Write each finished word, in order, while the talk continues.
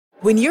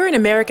When you're an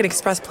American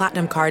Express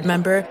Platinum Card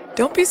member,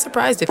 don't be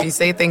surprised if you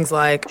say things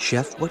like,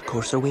 "Chef, what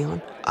course are we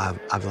on?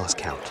 I've lost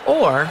count."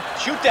 Or,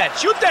 Shoot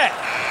that!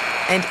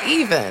 and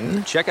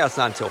even, Checkout's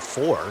not until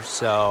 4,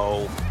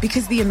 so...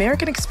 Because the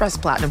American Express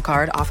Platinum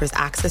Card offers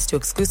access to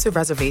exclusive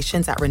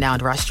reservations at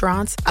renowned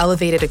restaurants,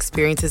 elevated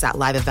experiences at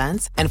live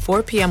events, and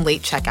 4 p.m.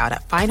 late checkout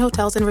at fine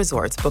hotels and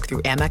resorts booked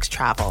through Amex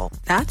Travel.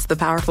 That's the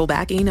powerful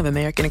backing of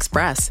American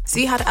Express.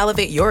 See how to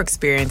elevate your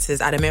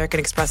experiences at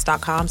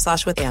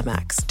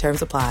americanexpress.com/withAmex.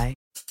 Terms apply.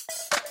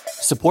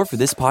 Support for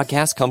this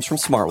podcast comes from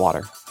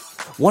Smartwater.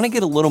 Want to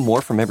get a little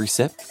more from every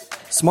sip?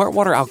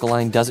 Smartwater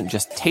Alkaline doesn't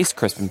just taste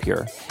crisp and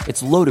pure.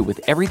 It's loaded with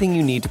everything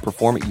you need to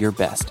perform at your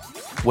best,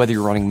 whether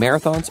you're running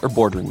marathons or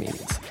boardroom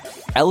meetings.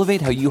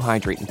 Elevate how you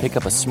hydrate and pick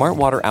up a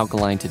Smartwater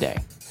Alkaline today.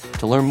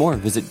 To learn more,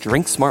 visit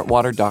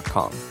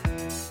drinksmartwater.com.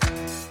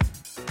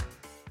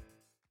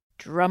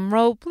 Drum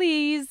roll,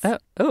 please.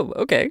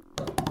 Okay.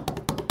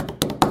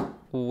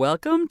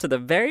 Welcome to the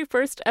very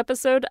first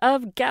episode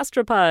of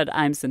Gastropod.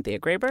 I'm Cynthia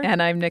Graber.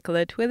 And I'm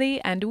Nicola Twilley,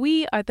 and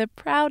we are the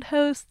proud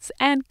hosts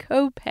and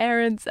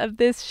co-parents of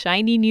this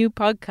shiny new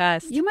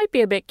podcast. You might be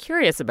a bit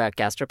curious about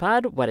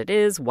Gastropod, what it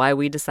is, why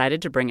we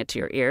decided to bring it to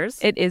your ears.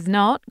 It is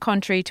not,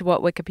 contrary to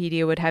what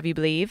Wikipedia would have you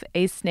believe,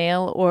 a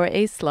snail or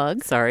a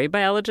slug. Sorry,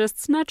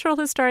 biologists, natural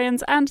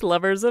historians, and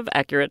lovers of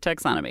accurate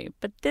taxonomy.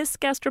 But this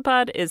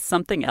Gastropod is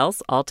something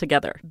else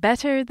altogether.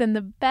 Better than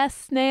the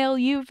best snail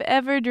you've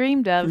ever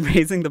dreamed of.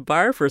 Raising the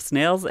bar for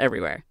snails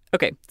everywhere.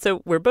 Okay,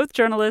 so we're both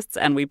journalists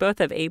and we both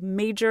have a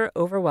major,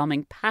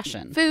 overwhelming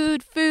passion.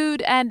 Food,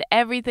 and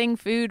everything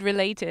food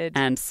related.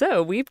 And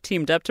so we've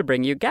teamed up to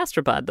bring you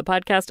Gastropod, the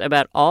podcast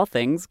about all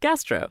things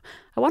gastro.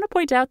 I want to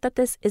point out that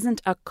this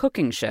isn't a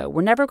cooking show.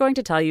 We're never going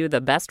to tell you the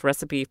best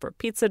recipe for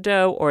pizza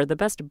dough or the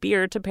best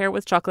beer to pair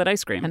with chocolate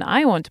ice cream. And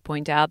I want to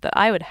point out that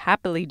I would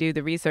happily do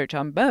the research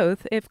on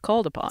both if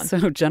called upon.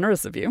 So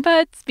generous of you.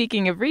 But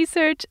speaking of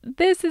research,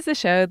 this is a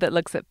show that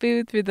looks at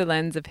food through the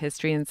lens of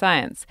history and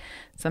science.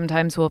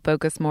 Sometimes we'll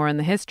focus more on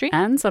the history.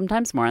 And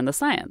sometimes more on the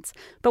science.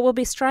 But we'll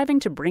be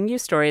striving to bring you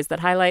stories that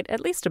highlight at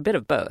least a bit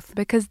of both.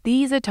 Because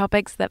these are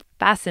topics that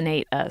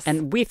fascinate us.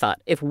 And we thought,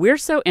 if we're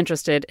so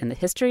interested in the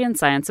history and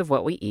science of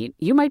what we eat,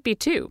 you might be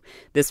too.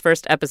 This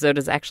first episode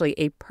is actually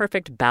a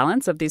perfect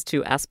balance of these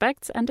two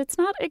aspects, and it's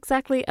not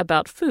exactly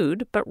about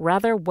food, but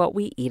rather what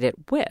we eat it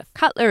with.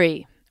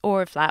 Cutlery,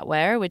 or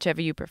flatware,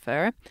 whichever you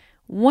prefer.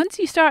 Once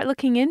you start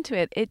looking into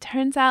it, it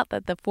turns out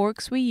that the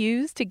forks we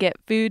use to get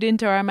food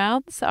into our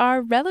mouths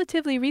are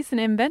relatively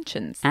recent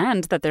inventions.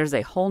 And that there's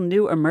a whole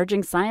new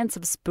emerging science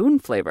of spoon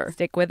flavor.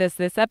 Stick with us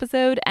this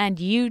episode, and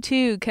you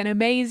too can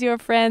amaze your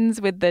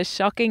friends with the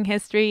shocking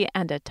history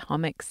and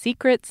atomic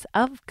secrets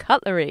of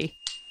cutlery.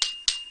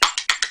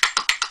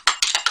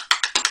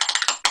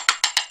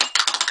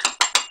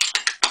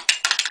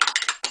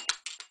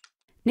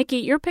 Nikki,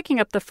 you're picking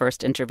up the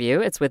first interview.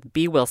 It's with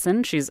Bee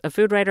Wilson. She's a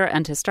food writer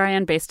and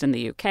historian based in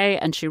the UK,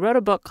 and she wrote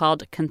a book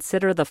called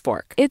Consider the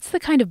Fork. It's the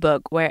kind of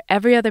book where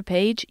every other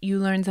page you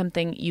learn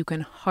something you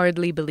can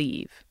hardly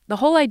believe. The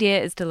whole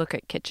idea is to look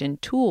at kitchen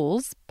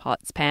tools,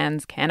 pots,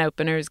 pans, can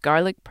openers,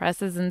 garlic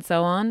presses, and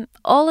so on.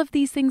 All of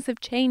these things have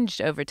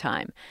changed over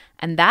time,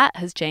 and that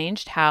has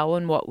changed how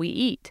and what we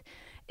eat.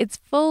 It's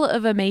full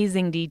of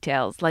amazing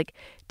details, like,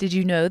 did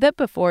you know that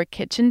before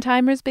kitchen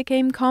timers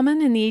became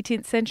common in the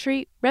 18th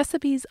century,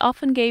 recipes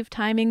often gave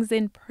timings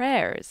in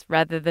prayers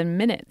rather than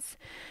minutes?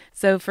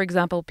 So, for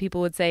example, people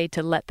would say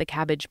to let the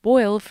cabbage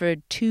boil for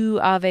 2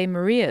 Ave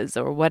Marias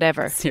or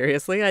whatever.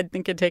 Seriously, I'd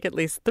think it'd take at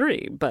least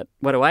 3. But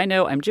what do I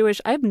know? I'm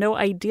Jewish. I have no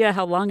idea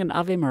how long an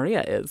Ave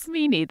Maria is.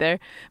 Me neither.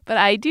 But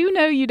I do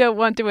know you don't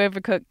want to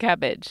overcook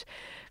cabbage.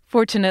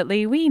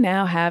 Fortunately, we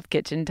now have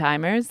kitchen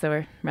timers,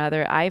 or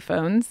rather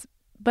iPhones.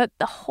 But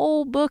the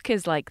whole book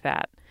is like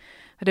that.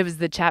 But it was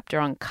the chapter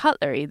on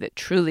cutlery that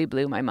truly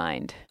blew my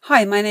mind.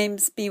 Hi, my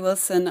name's Bee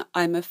Wilson.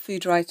 I'm a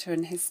food writer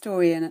and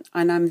historian,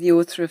 and I'm the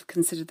author of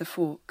Consider the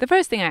Fork. The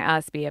first thing I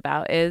asked Bee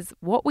about is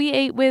what we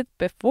ate with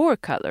before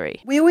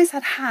cutlery. We always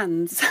had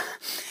hands,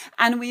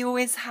 and we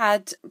always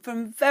had,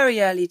 from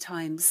very early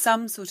times,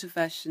 some sort of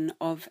version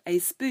of a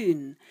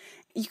spoon.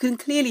 You can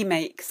clearly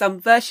make some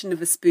version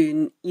of a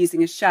spoon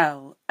using a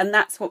shell, and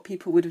that's what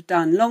people would have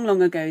done long,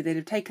 long ago. They'd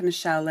have taken a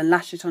shell and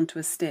lashed it onto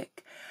a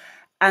stick.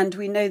 And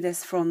we know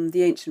this from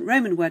the ancient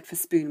Roman word for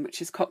spoon,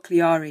 which is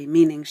cochleari,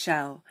 meaning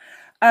shell.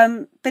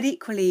 But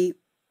equally,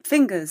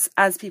 fingers,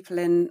 as people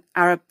in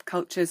Arab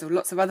cultures or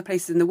lots of other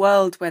places in the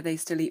world where they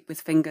still eat with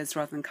fingers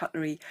rather than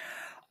cutlery,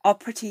 are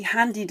pretty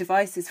handy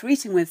devices for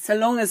eating with, so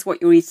long as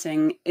what you're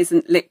eating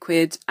isn't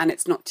liquid and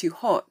it's not too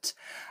hot.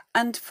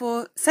 And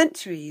for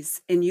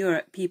centuries in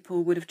Europe,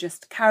 people would have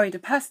just carried a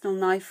personal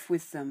knife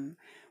with them,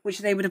 which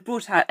they would have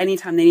brought out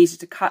anytime they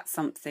needed to cut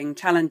something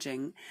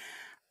challenging.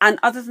 And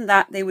other than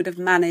that, they would have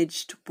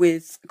managed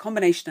with a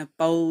combination of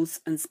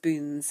bowls and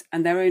spoons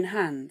and their own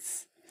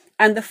hands.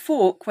 And the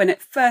fork, when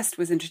it first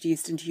was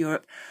introduced into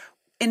Europe,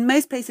 in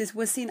most places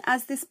was seen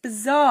as this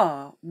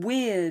bizarre,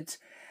 weird,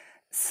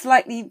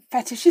 slightly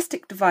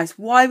fetishistic device.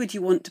 Why would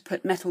you want to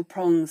put metal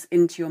prongs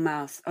into your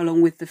mouth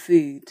along with the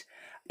food?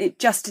 It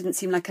just didn't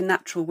seem like a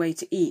natural way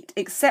to eat,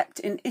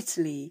 except in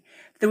Italy,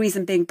 the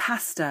reason being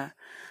pasta.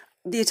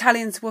 The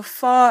Italians were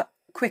far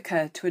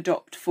quicker to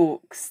adopt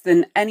forks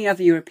than any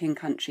other European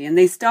country, and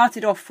they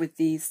started off with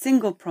these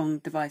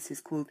single-pronged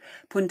devices called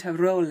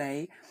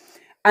puntarole,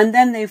 and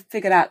then they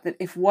figured out that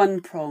if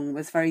one prong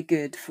was very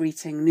good for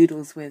eating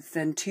noodles with,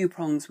 then 2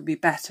 prongs would be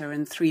better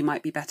and 3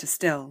 might be better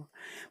still.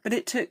 But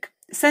it took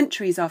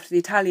centuries after the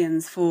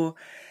Italians for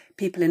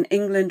people in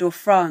England or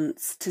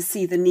France to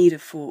see the need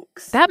of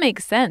forks. That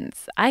makes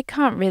sense. I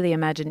can't really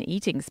imagine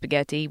eating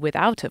spaghetti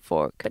without a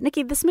fork. But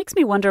Nikki, this makes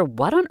me wonder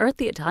what on earth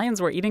the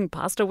Italians were eating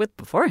pasta with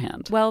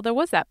beforehand. Well, there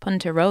was that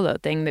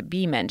puntarolo thing that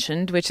Bea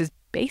mentioned, which is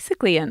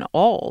basically an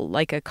awl,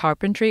 like a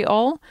carpentry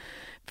awl.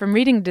 From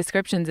reading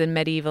descriptions in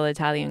medieval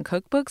Italian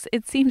cookbooks,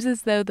 it seems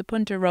as though the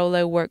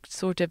puntarolo worked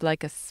sort of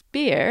like a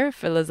spear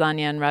for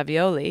lasagna and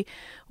ravioli,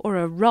 or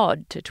a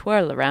rod to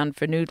twirl around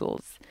for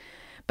noodles.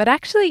 But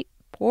actually,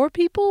 poor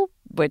people,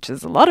 which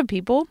is a lot of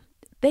people,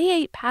 they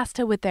ate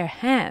pasta with their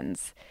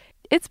hands.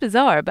 It's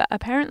bizarre, but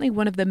apparently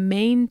one of the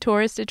main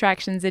tourist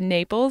attractions in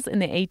Naples in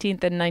the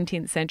 18th and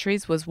 19th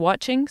centuries was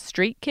watching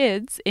street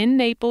kids in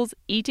Naples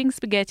eating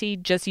spaghetti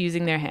just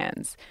using their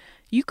hands.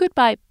 You could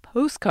buy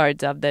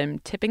postcards of them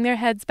tipping their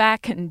heads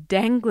back and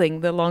dangling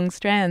the long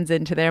strands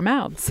into their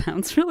mouths.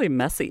 Sounds really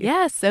messy.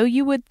 Yeah, so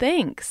you would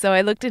think. So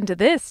I looked into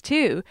this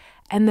too.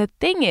 And the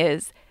thing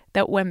is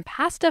that when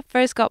pasta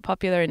first got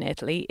popular in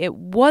Italy, it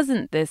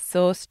wasn't this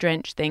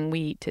sauce-drenched thing we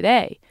eat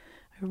today.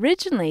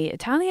 Originally,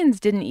 Italians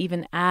didn't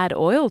even add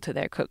oil to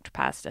their cooked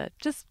pasta,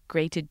 just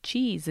grated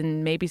cheese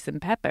and maybe some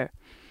pepper.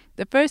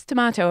 The first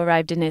tomato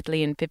arrived in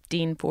Italy in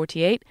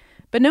 1548,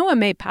 but no one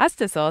made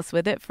pasta sauce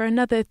with it for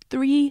another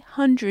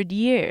 300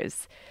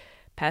 years.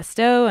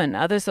 Pesto and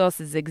other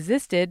sauces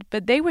existed,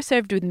 but they were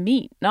served with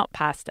meat, not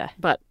pasta.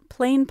 But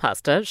plain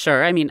pasta,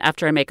 sure. I mean,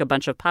 after I make a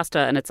bunch of pasta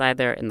and it's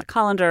either in the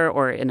colander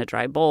or in a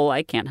dry bowl,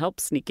 I can't help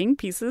sneaking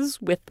pieces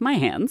with my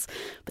hands.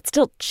 But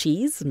still,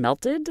 cheese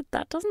melted?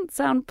 That doesn't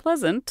sound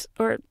pleasant.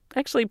 Or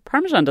actually,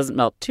 Parmesan doesn't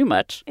melt too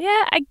much.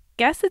 Yeah, I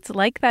guess it's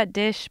like that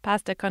dish,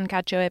 pasta con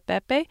cacio e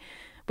pepe,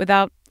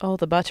 without all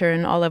the butter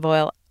and olive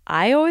oil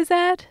I always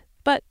add.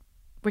 But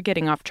we're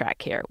getting off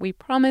track here. We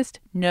promised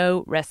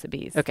no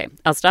recipes. Okay,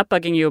 I'll stop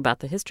bugging you about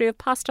the history of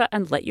pasta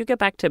and let you get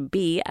back to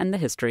Bea and the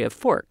history of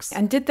forks.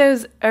 And did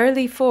those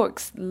early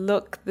forks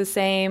look the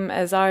same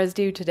as ours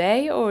do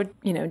today? Or,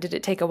 did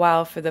it take a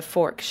while for the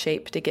fork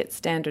shape to get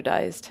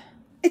standardized?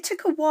 It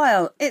took a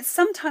while. It's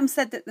sometimes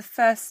said that the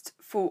first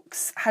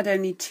forks had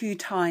only 2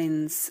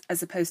 tines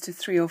as opposed to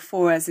 3 or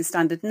 4 as is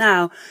standard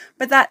now,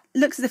 but that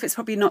looks as if it's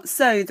probably not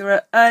so. There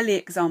are early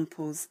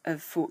examples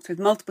of forks with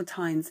multiple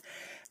tines.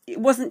 It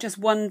wasn't just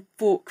one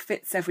fork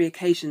fits every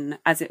occasion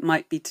as it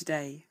might be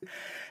today.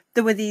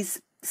 There were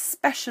these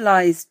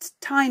specialised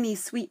tiny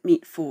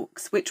sweetmeat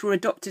forks which were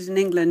adopted in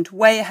England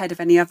way ahead of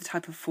any other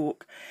type of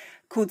fork,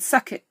 called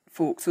sucket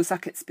forks or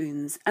sucket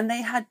spoons, and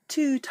they had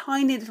 2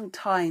 tiny little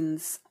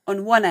tines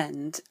on one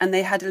end and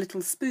they had a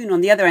little spoon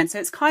on the other end, so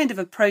it's kind of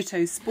a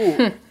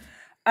proto-spork.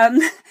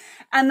 And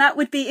that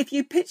would be if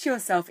you picture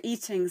yourself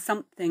eating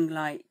something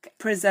like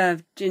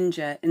preserved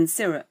ginger in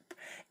syrup,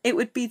 it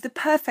would be the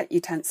perfect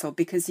utensil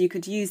because you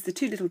could use the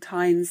 2 little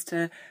tines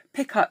to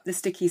pick up the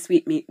sticky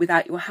sweetmeat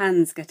without your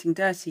hands getting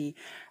dirty,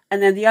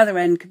 and then the other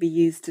end could be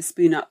used to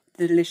spoon up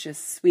the delicious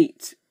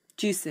sweet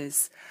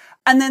juices.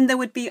 And then there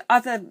would be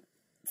other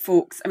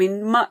forks,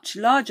 much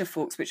larger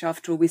forks, which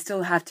after all we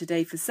still have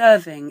today for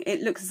serving.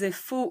 It looks as if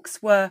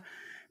forks were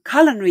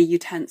culinary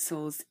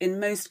utensils in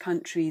most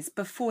countries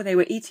before they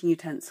were eating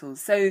utensils.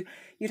 So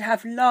you'd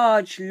have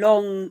large,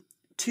 long,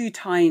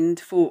 2-tined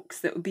forks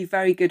that would be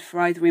very good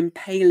for either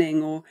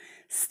impaling or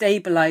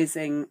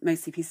stabilising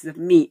mostly pieces of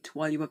meat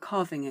while you were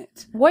carving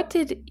it. What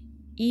did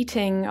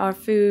eating our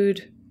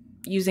food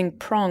using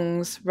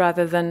prongs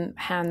rather than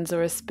hands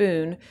or a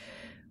spoon,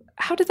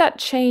 how did that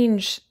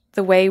change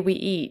the way we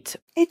eat?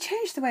 It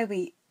changed the way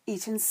we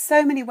eat in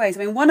so many ways.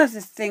 One of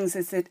the things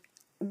is that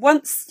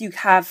once you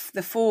have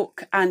the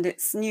fork and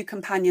its new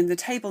companion, the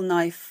table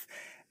knife,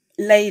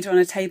 laid on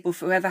a table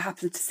for whoever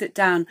happens to sit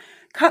down,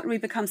 cutlery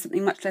becomes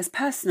something much less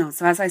personal.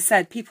 So as I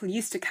said, people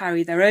used to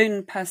carry their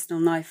own personal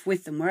knife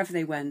with them wherever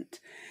they went.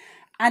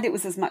 And it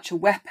was as much a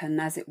weapon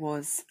as it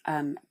was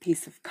a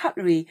piece of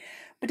cutlery,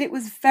 but it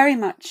was very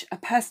much a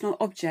personal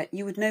object.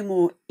 You would no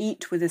more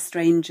eat with a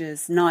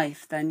stranger's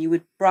knife than you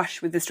would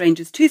brush with a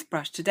stranger's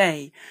toothbrush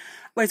today.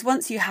 Whereas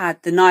once you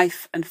had the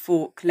knife and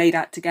fork laid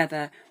out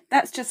together,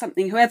 that's just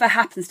something whoever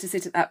happens to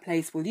sit at that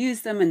place will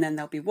use them, and then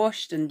they'll be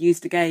washed and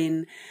used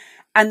again.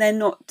 And they're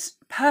not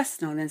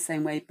personal in the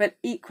same way, but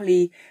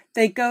equally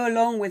they go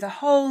along with a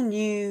whole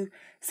new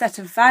set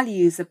of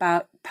values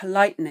about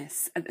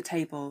politeness at the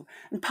table.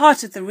 And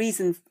part of the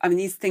reason,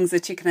 these things are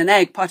chicken and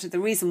egg, part of the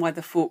reason why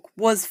the fork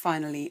was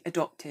finally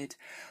adopted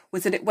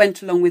was that it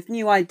went along with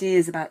new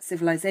ideas about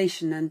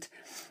civilization and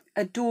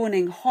a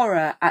dawning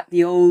horror at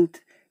the old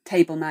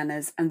table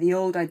manners and the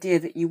old idea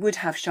that you would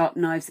have sharp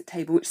knives at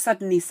table, which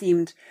suddenly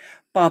seemed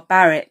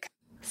barbaric.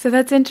 So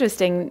that's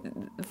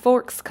interesting.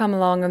 Forks come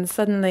along and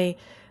suddenly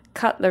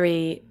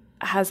cutlery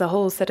has a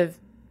whole set of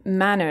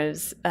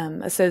manners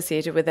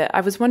associated with it.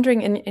 I was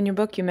wondering, in your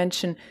book, you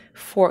mention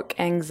fork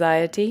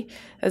anxiety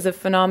as a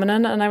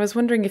phenomenon, and I was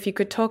wondering if you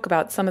could talk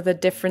about some of the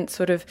different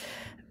sort of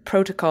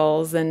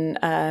protocols and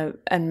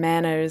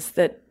manners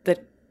that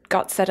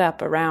got set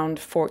up around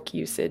fork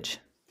usage.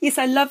 Yes,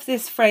 I love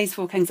this phrase,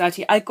 fork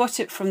anxiety. I got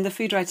it from the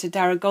food writer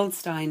Dara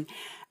Goldstein,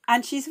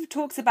 and she sort of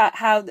talks about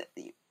how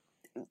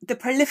the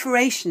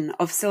proliferation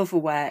of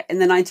silverware in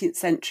the 19th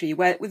century,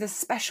 where with a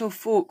special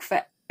fork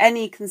for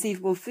any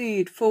conceivable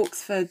food,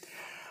 forks for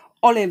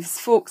olives,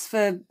 forks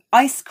for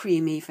ice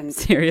cream even.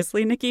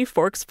 Seriously, Nikki?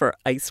 Forks for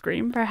ice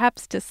cream?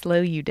 Perhaps to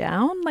slow you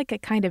down, like a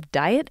kind of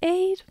diet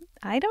aid?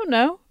 I don't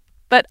know.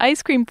 But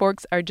ice cream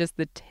forks are just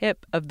the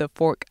tip of the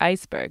fork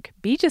iceberg.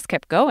 Bee just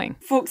kept going.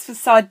 Forks for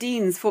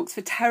sardines, forks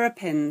for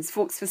terrapins,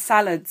 forks for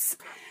salads.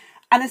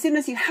 And as soon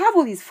as you have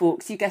all these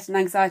forks, you get an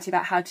anxiety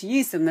about how to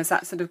use them. There's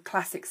that sort of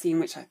classic scene,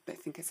 which I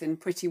think is in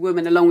Pretty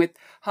Woman, along with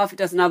half a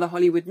dozen other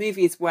Hollywood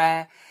movies,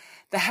 where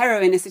the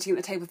heroine is sitting at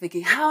the table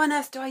thinking, how on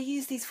earth do I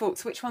use these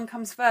forks? Which one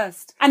comes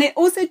first? And it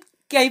also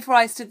gave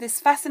rise to this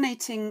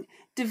fascinating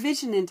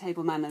division in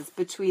table manners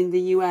between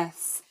the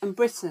US and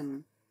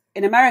Britain.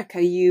 In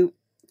America, you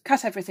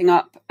cut everything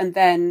up, and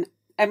then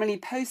Emily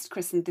Post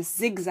christened this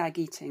zigzag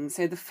eating.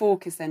 So the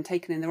fork is then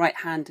taken in the right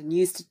hand and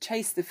used to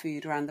chase the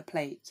food around the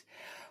plate.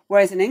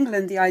 Whereas in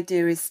England, the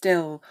idea is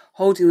still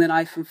holding the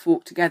knife and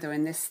fork together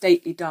in this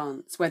stately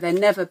dance where they're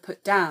never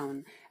put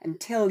down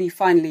until you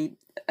finally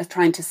are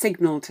trying to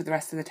signal to the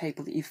rest of the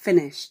table that you've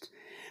finished.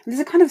 And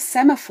there's a kind of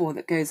semaphore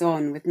that goes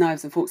on with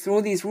knives and forks. There are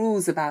all these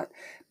rules about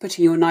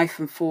putting your knife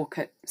and fork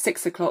at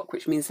 6 o'clock,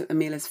 which means that the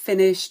meal is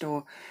finished,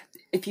 or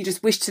if you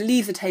just wish to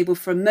leave the table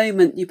for a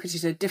moment, you put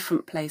it at a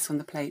different place on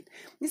the plate.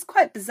 It's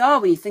quite bizarre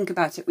when you think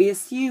about it. We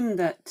assume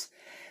that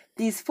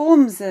these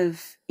forms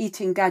of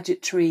eating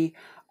gadgetry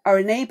are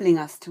enabling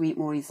us to eat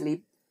more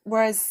easily,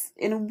 whereas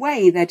in a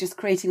way they're just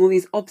creating all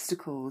these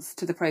obstacles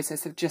to the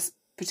process of just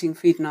putting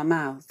food in our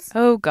mouths.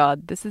 Oh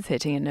God, this is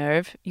hitting a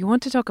nerve. You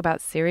want to talk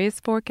about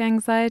serious fork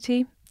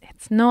anxiety?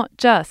 It's not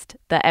just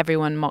that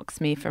everyone mocks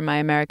me for my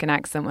American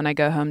accent when I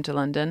go home to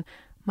London.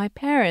 My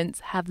parents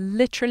have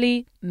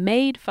literally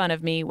made fun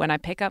of me when I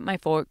pick up my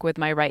fork with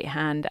my right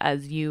hand,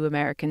 as you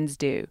Americans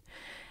do.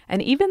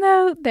 And even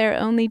though they're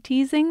only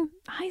teasing,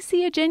 I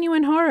see a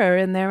genuine horror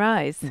in their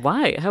eyes.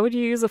 Why? How would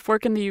you use a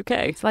fork in the UK?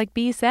 It's like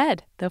Bea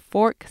said, the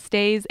fork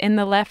stays in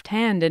the left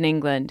hand in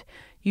England.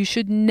 You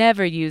should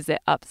never use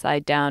it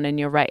upside down in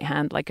your right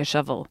hand like a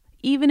shovel.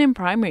 Even in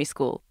primary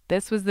school,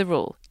 this was the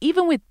rule.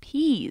 Even with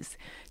peas,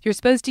 you're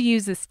supposed to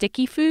use a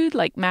sticky food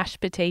like mashed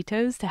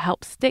potatoes to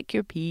help stick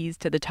your peas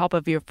to the top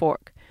of your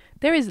fork.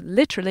 There is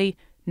literally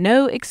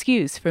no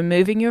excuse for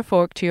moving your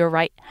fork to your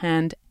right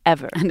hand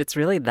ever. And it's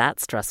really that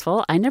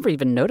stressful? I never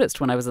even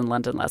noticed when I was in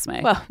London last May.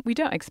 Well, we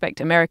don't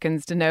expect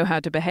Americans to know how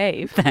to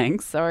behave.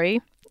 Thanks.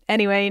 Sorry.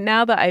 Anyway,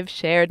 now that I've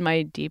shared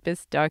my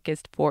deepest,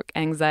 darkest fork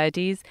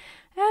anxieties,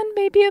 and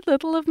maybe a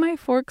little of my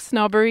fork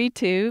snobbery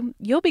too,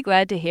 you'll be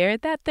glad to hear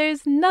that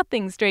there's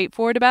nothing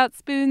straightforward about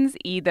spoons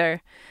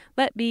either.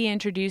 Let me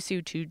introduce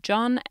you to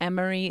John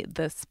Emery,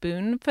 the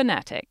spoon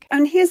fanatic.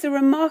 And he's a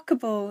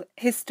remarkable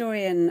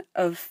historian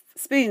of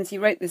spoons. He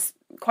wrote this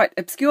quite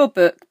obscure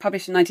book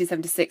published in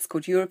 1976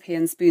 called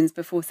European Spoons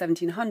Before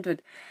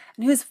 1700.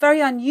 And he was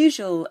very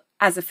unusual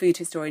as a food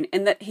historian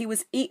in that he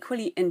was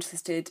equally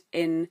interested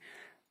in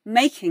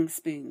making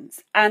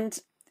spoons and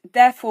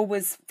therefore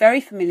was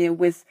very familiar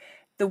with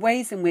the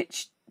ways in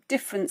which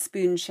different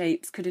spoon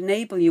shapes could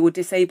enable you or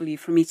disable you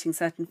from eating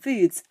certain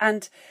foods.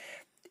 And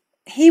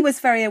he was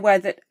very aware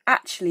that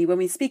actually when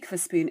we speak of a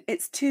spoon,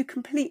 it's two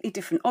completely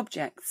different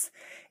objects.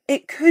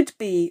 It could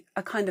be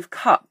a kind of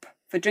cup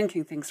for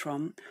drinking things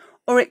from,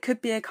 or it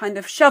could be a kind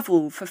of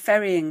shovel for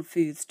ferrying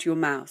foods to your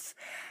mouth.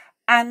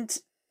 And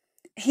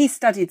he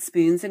studied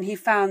spoons and he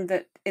found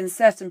that in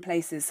certain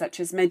places, such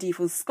as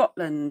medieval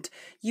Scotland,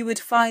 you would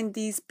find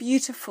these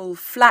beautiful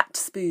flat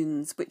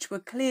spoons, which were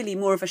clearly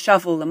more of a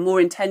shovel and more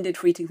intended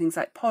for eating things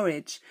like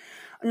porridge.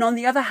 And on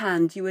the other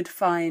hand, you would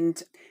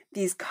find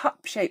these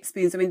cup-shaped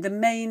spoons. I mean, the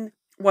main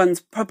ones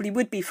probably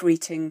would be for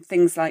eating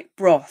things like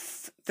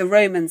broth. The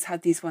Romans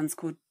had these ones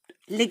called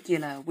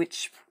ligula,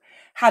 which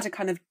had a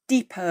kind of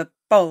deeper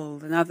bowl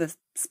than other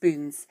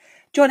spoons.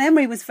 John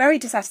Emery was very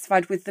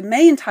dissatisfied with the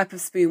main type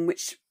of spoon,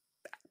 which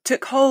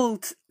took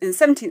hold in the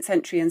 17th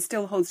century and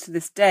still holds to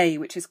this day,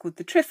 which is called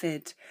the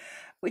triffid,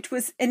 which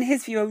was, in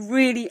his view, a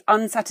really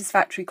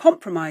unsatisfactory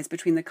compromise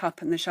between the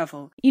cup and the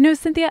shovel. You know,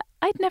 Cynthia,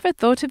 I'd never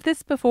thought of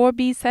this before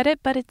Bea said it,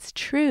 but it's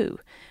true.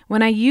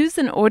 When I use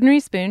an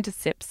ordinary spoon to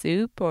sip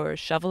soup or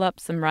shovel up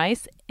some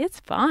rice, it's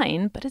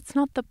fine, but it's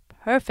not the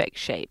perfect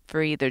shape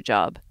for either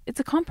job. It's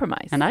a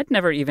compromise. And I'd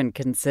never even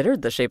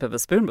considered the shape of a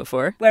spoon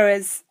before.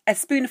 Whereas a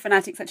spoon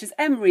fanatic such as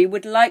Emery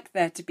would like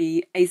there to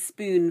be a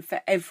spoon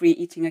for every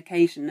eating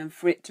occasion and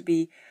for it to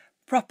be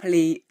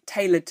properly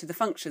tailored to the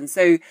function.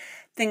 So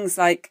things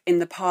like in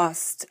the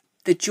past,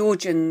 the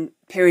Georgian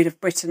period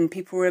of Britain,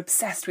 people were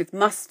obsessed with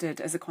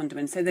mustard as a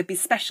condiment. So there'd be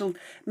special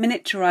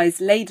miniaturised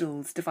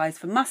ladles devised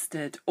for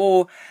mustard.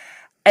 Or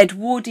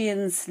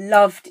Edwardians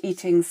loved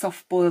eating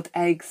soft-boiled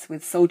eggs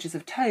with soldiers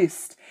of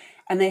toast,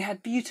 and they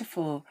had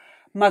beautiful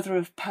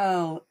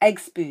mother-of-pearl egg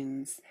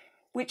spoons,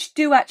 which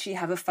do actually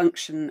have a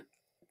function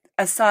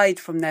aside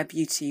from their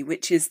beauty,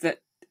 which is that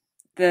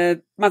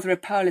the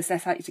mother-of-pearl is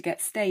less likely to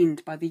get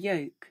stained by the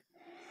yolk.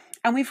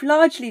 And we've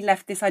largely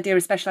left this idea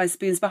of specialised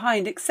spoons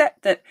behind,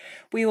 except that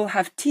we all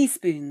have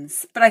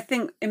teaspoons. But I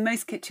think in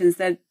most kitchens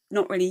they're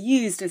not really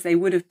used as they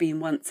would have been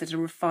once at a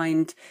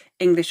refined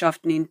English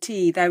afternoon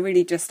tea. They're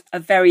really just a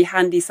very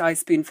handy size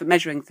spoon for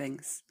measuring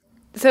things.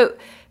 So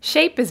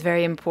shape is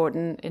very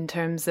important in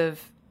terms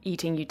of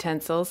eating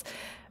utensils,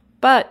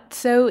 but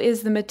so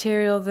is the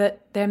material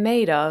that they're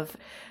made of.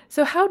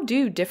 So how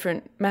do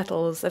different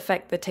metals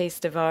affect the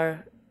taste of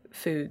our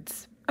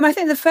foods? I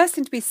think the first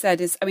thing to be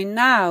said is,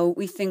 now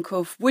we think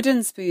of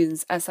wooden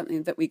spoons as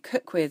something that we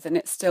cook with, and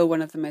it's still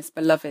one of the most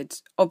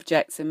beloved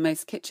objects in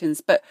most kitchens.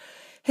 But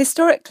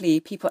historically,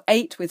 people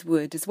ate with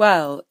wood as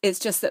well. It's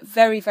just that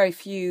very, very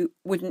few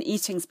wooden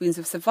eating spoons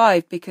have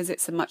survived because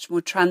it's a much more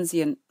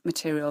transient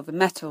material than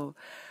metal.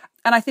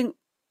 And I think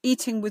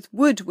eating with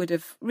wood would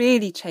have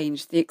really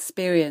changed the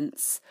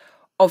experience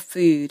of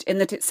food in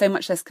that it's so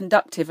much less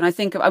conductive. And I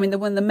think, one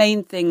of the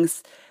main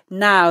things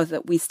now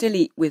that we still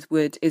eat with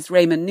wood is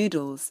ramen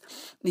noodles.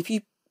 And if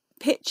you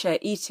picture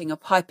eating a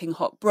piping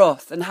hot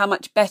broth and how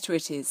much better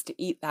it is to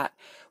eat that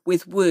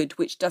with wood,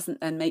 which doesn't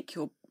then make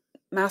your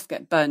mouth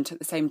get burnt at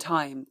the same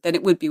time, than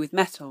it would be with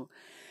metal.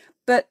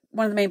 But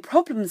one of the main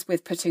problems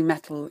with putting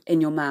metal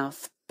in your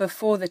mouth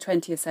before the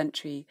 20th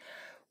century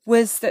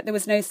was that there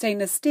was no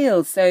stainless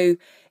steel. So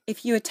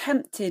if you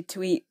attempted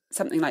to eat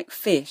something like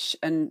fish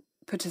and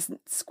put a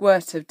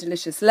squirt of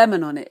delicious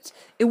lemon on it,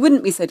 it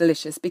wouldn't be so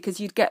delicious because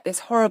you'd get this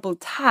horrible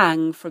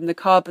tang from the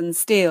carbon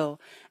steel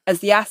as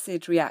the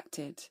acid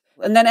reacted.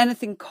 And then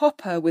anything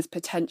copper was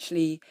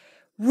potentially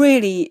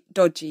really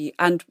dodgy,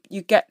 and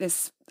you get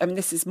this,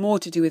 this is more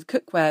to do with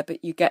cookware,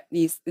 but you get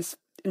this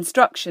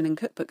instruction in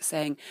cookbooks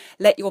saying,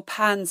 let your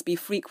pans be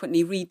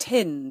frequently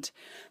retinned,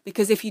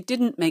 because if you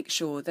didn't make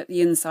sure that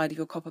the inside of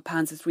your copper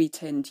pans was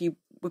retinned, you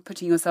were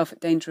putting yourself at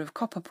danger of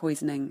copper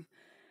poisoning.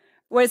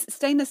 Whereas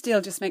stainless steel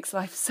just makes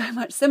life so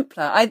much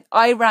simpler.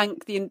 I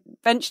rank the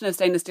invention of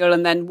stainless steel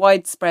and then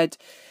widespread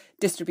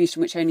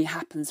distribution, which only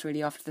happens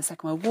really after the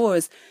Second World War,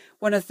 as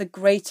one of the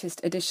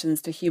greatest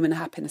additions to human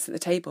happiness at the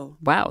table.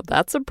 Wow,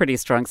 that's a pretty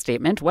strong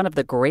statement. One of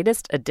the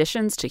greatest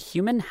additions to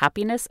human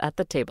happiness at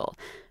the table.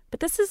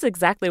 But this is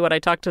exactly what I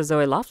talked to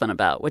Zoe Laughlin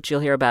about, which you'll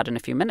hear about in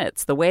a few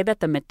minutes, the way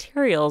that the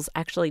materials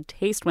actually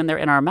taste when they're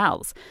in our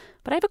mouths.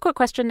 But I have a quick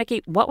question,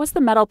 Nikki. What was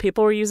the metal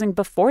people were using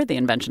before the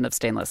invention of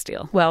stainless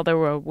steel? Well, there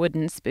were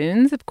wooden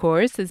spoons, of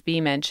course, as Bea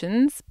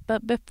mentions.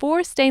 But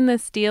before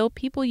stainless steel,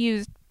 people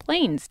used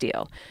plain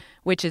steel,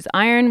 which is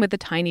iron with a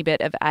tiny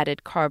bit of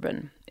added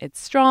carbon.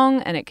 It's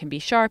strong and it can be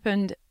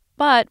sharpened,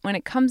 but when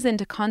it comes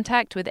into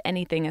contact with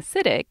anything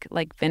acidic,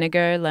 like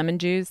vinegar, lemon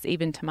juice,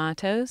 even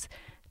tomatoes,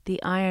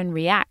 the iron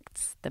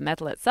reacts. The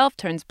metal itself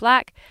turns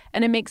black,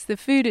 and it makes the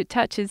food it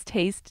touches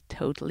taste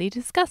totally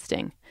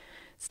disgusting.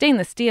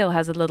 Stainless steel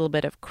has a little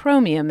bit of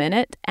chromium in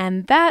it,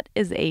 and that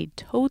is a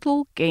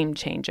total game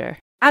changer.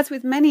 As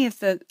with many of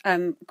the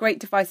great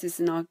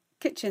devices in our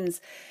kitchens,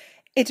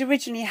 it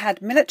originally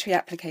had military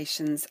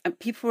applications, and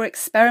people were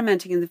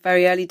experimenting in the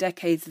very early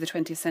decades of the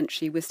 20th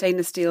century with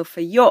stainless steel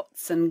for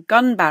yachts and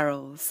gun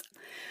barrels.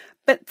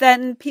 But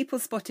then people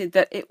spotted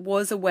that it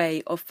was a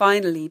way of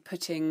finally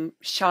putting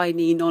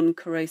shiny,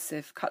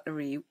 non-corrosive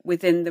cutlery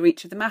within the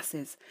reach of the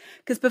masses.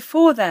 Because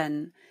before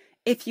then,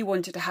 if you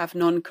wanted to have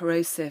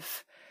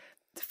non-corrosive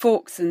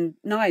forks and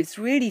knives,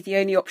 really the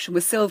only option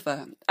was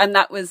silver. And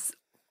that was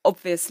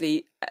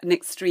obviously an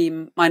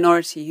extreme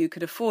minority who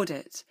could afford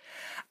it.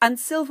 And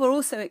silver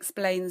also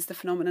explains the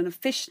phenomenon of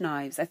fish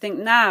knives. I think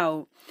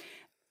now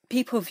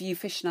people view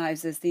fish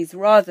knives as these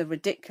rather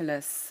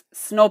ridiculous,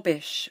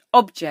 snobbish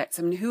objects.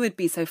 Who would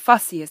be so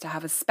fussy as to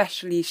have a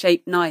specially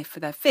shaped knife for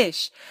their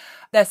fish?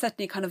 There's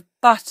certainly kind of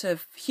butt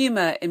of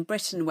humour in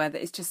Britain where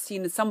it's just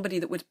seen as somebody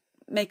that would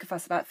make a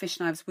fuss about fish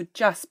knives would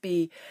just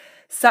be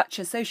such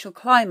a social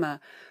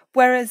climber.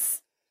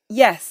 Whereas,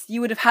 yes,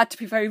 you would have had to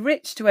be very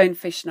rich to own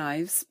fish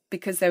knives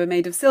because they were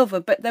made of silver,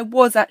 but there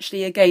was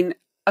actually, again,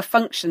 a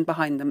function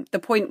behind them. The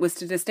point was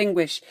to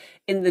distinguish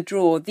in the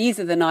drawer, these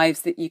are the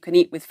knives that you can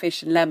eat with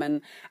fish and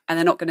lemon, and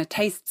they're not going to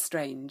taste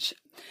strange.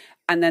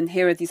 And then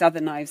here are these other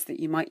knives that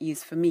you might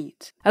use for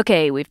meat.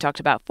 Okay, we've talked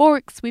about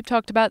forks, we've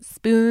talked about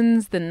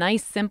spoons. The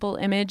nice, simple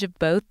image of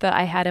both that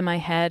I had in my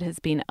head has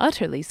been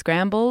utterly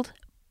scrambled.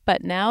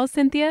 But now,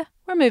 Cynthia,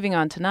 we're moving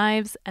on to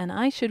knives, and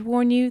I should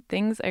warn you,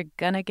 things are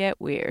gonna get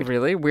weird.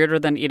 Really? Weirder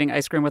than eating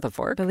ice cream with a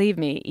fork? Believe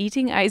me,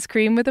 eating ice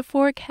cream with a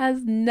fork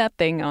has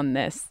nothing on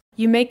this.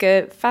 You make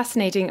a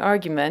fascinating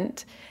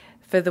argument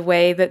for the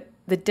way that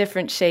the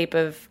different shape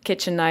of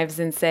kitchen knives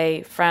in,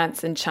 say,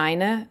 France and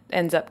China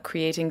ends up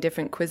creating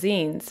different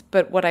cuisines.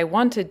 But what I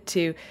wanted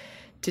to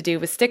do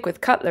was stick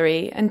with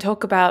cutlery and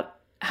talk about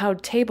how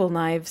table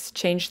knives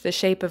change the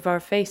shape of our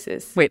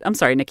faces. Wait, I'm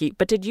sorry, Nikki,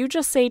 but did you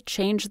just say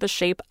change the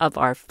shape of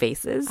our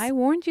faces? I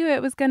warned you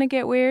it was going to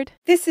get weird.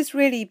 This is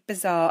really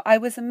bizarre. I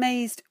was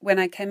amazed when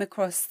I came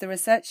across the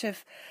research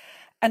of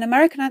an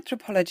American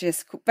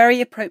anthropologist,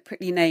 very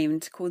appropriately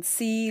named, called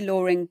C.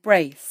 Loring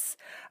Brace.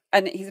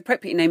 And he's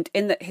appropriately named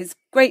in that his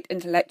great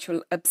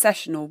intellectual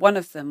obsession, or one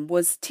of them,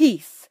 was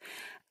teeth.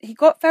 He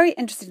got very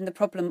interested in the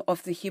problem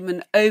of the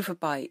human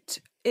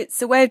overbite.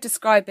 It's a way of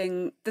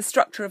describing the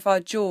structure of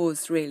our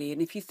jaws, really.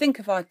 And if you think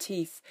of our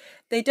teeth,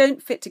 they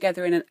don't fit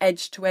together in an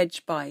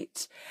edge-to-edge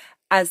bite,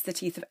 as the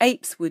teeth of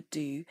apes would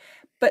do.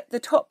 But the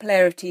top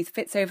layer of teeth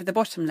fits over the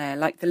bottom layer,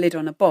 like the lid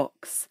on a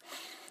box.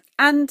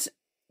 And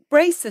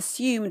Brace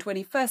assumed when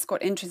he first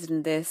got interested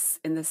in this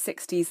in the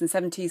 60s and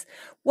 70s,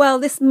 well,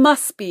 this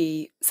must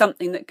be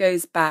something that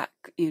goes back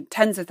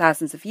tens of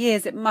thousands of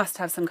years. It must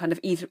have some kind of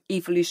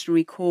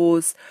evolutionary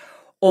cause,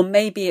 or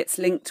maybe it's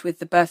linked with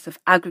the birth of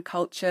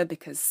agriculture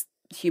because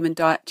human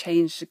diet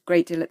changed a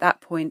great deal at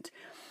that point.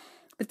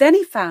 But then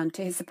he found,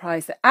 to his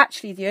surprise, that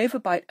actually the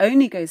overbite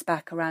only goes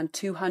back around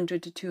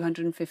 200 to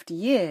 250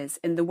 years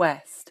in the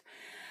West.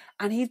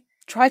 And he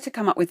tried to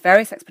come up with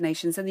various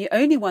explanations, and the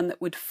only one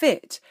that would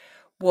fit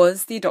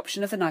was the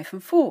adoption of the knife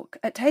and fork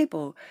at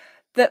table,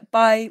 that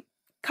by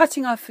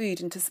cutting our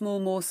food into small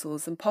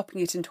morsels and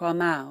popping it into our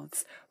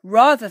mouths,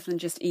 rather than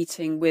just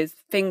eating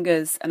with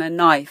fingers and a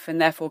knife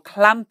and therefore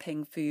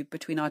clamping food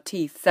between our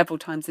teeth several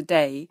times a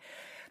day,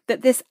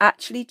 that this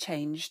actually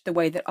changed the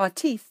way that our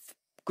teeth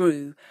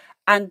grew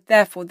and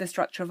therefore the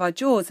structure of our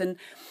jaws. And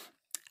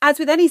as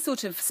with any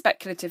sort of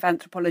speculative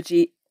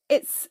anthropology,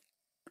 it's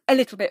a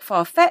little bit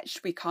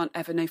far-fetched. We can't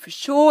ever know for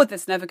sure.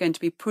 There's never going to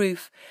be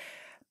proof.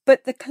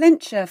 But the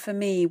clincher for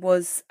me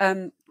was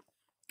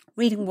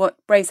reading what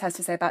Brace has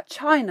to say about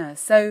China.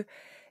 So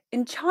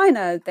in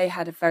China, they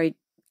had a very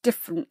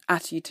different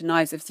attitude to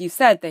knives. As you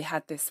said, they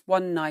had this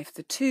one knife,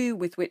 the two,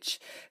 with which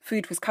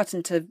food was cut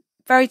into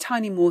very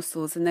tiny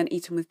morsels and then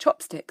eaten with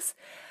chopsticks.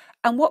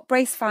 And what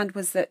Brace found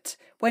was that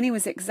when he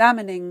was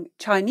examining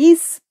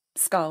Chinese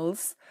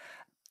skulls,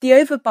 the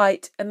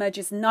overbite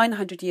emerges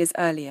 900 years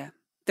earlier.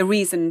 The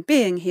reason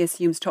being, he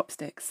assumes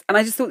chopsticks. And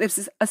I just thought this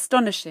was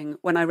astonishing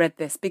when I read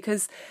this,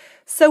 because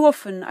so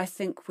often I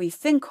think we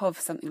think of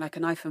something like a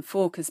knife and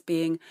fork as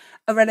being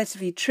a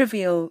relatively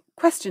trivial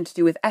question to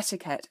do with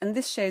etiquette. And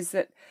this shows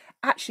that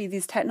actually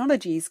these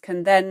technologies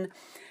can then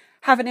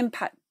have an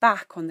impact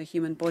back on the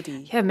human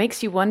body. Yeah, it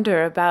makes you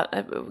wonder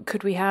about,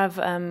 could we have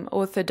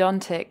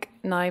orthodontic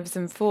knives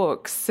and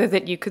forks so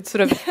that you could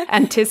sort of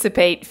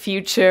anticipate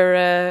future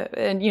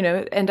and,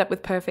 end up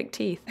with perfect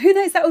teeth? Who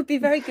knows? That would be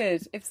very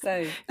good, if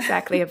so.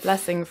 Exactly, a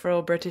blessing for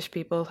all British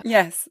people.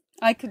 Yes,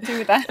 I could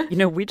do that.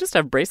 We just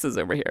have braces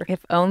over here.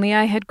 If only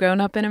I had grown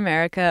up in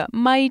America,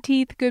 my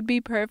teeth could be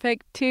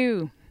perfect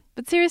too.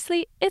 But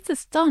seriously, it's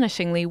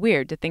astonishingly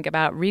weird to think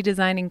about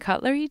redesigning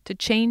cutlery to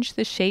change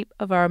the shape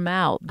of our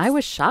mouths. I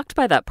was shocked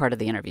by that part of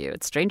the interview.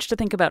 It's strange to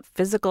think about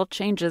physical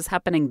changes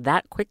happening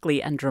that quickly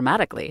and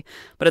dramatically.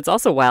 But it's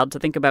also wild to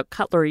think about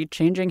cutlery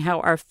changing how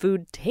our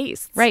food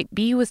tastes. Right.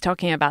 Bea was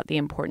talking about the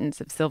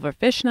importance of silver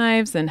fish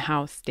knives and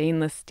how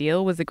stainless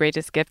steel was the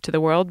greatest gift to the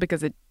world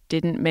because it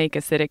didn't make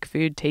acidic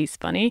food taste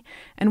funny,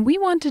 and we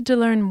wanted to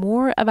learn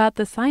more about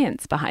the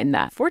science behind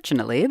that.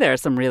 Fortunately, there are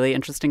some really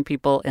interesting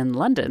people in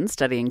London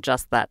studying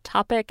just that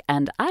topic,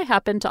 and I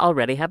happen to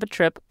already have a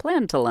trip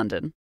planned to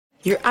London.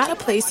 You're at a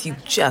place you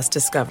just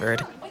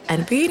discovered,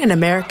 and being an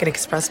American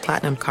Express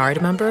Platinum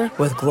card member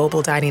with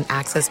Global Dining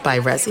Access by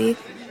Resy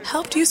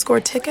helped you score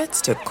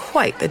tickets to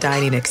quite the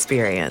dining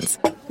experience.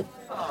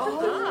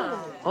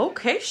 Oh,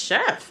 okay,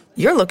 chef.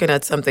 You're looking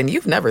at something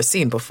you've never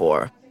seen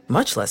before,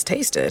 much less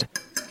tasted.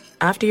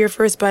 After your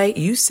first bite,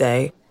 you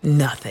say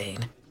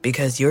nothing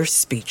because you're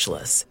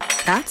speechless.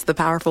 That's the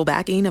powerful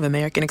backing of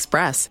American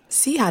Express.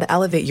 See how to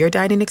elevate your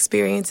dining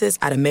experiences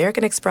at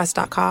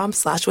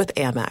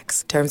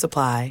americanexpress.com/withAmex. Terms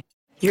apply.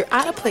 You're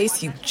at a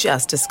place you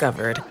just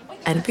discovered.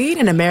 And being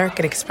an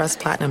American Express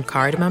Platinum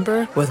card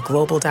member with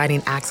Global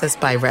Dining Access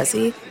by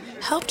Resy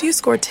helped you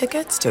score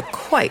tickets to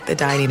quite the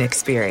dining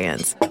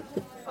experience.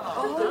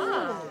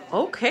 Oh,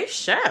 okay,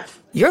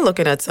 chef. You're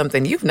looking at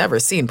something you've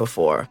never seen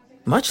before,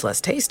 much less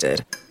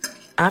tasted.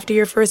 After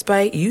your first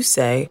bite, you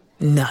say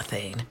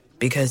nothing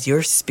because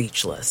you're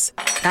speechless.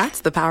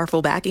 That's the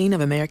powerful backing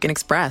of American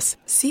Express.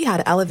 See how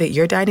to elevate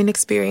your dining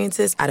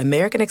experiences at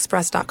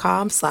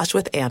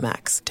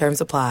americanexpress.com/withAmex.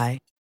 Terms apply.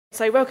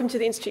 So welcome to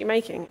the Institute of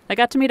Making. I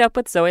got to meet up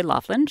with Zoe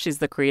Laughlin. She's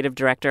the creative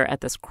director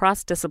at this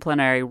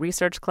cross-disciplinary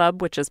research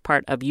club, which is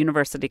part of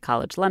University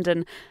College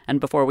London. And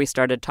before we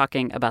started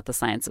talking about the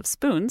science of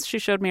spoons, she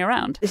showed me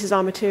around. This is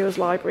our materials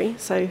library,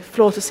 so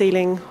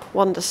floor-to-ceiling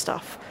wonder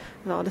stuff.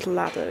 With our little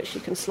ladder, which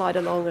you can slide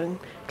along and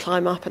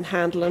climb up and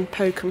handle and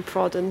poke and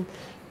prod and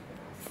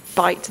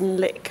bite and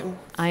lick.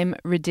 I'm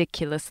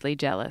ridiculously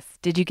jealous.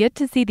 Did you get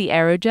to see the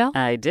aerogel?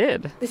 I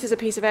did. This is a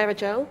piece of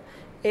aerogel.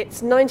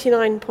 It's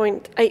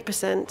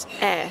 99.8%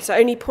 air, so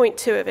only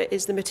 0.2 of it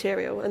is the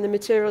material, and the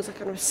material is a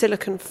kind of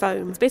silicon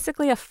foam. It's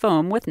basically a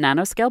foam with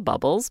nanoscale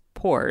bubbles,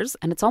 pores,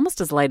 and it's almost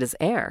as light as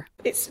air.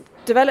 It's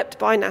developed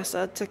by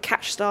NASA to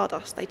catch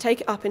stardust. They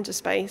take it up into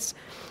space,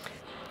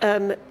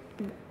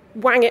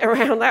 wang it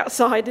around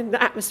outside in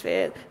the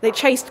atmosphere. They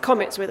chased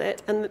comets with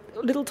it, and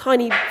little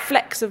tiny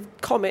flecks of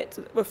comet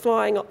were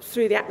flying up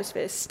through the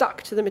atmosphere,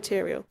 stuck to the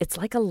material. It's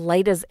like a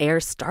light-as-air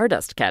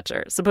stardust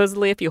catcher.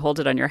 Supposedly, if you hold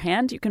it on your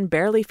hand, you can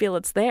barely feel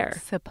it's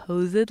there.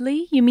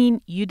 Supposedly? You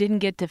mean you didn't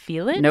get to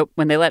feel it? Nope.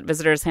 When they let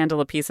visitors handle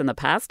a piece in the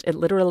past, it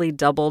literally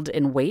doubled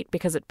in weight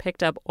because it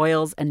picked up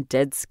oils and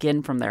dead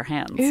skin from their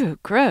hands. Ew,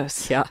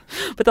 gross. Yeah.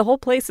 But the whole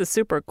place is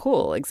super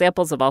cool.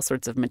 Examples of all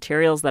sorts of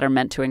materials that are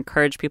meant to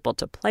encourage people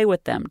to play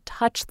with them,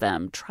 touch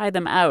them, try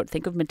them out,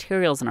 think of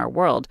materials in our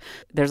world.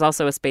 There's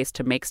also a space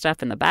to make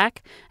stuff in the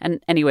back.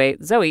 And anyway,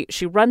 Zoe,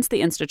 she runs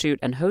the institute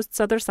and hosts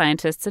other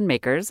scientists and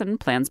makers and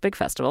plans big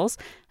festivals.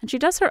 And she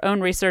does her own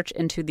research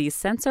into the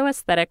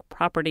sensoaesthetic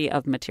property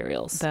of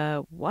materials.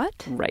 The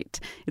what? Right.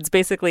 It's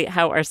basically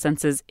how our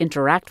senses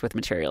interact with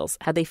materials,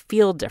 how they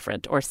feel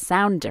different or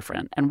sound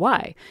different, and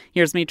why.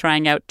 Here's me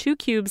trying out 2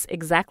 cubes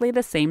exactly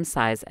the same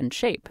size and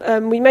shape.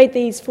 We made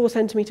these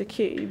 4-centimetre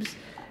cubes.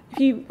 If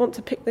you want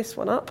to pick this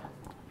one up,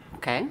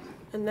 Okay.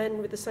 and then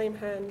with the same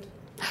hand.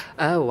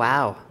 Oh,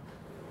 wow.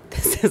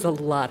 This is a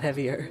lot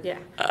heavier. Yeah.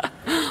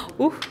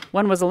 Ooh.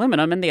 One was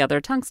aluminum and the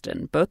other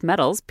tungsten, both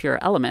metals, pure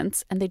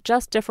elements, and they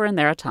just differ in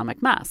their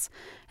atomic mass.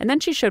 And then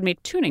she showed me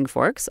tuning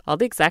forks, all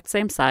the exact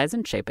same size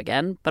and shape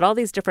again, but all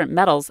these different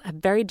metals have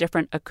very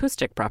different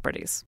acoustic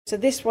properties. So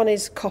this one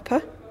is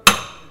copper.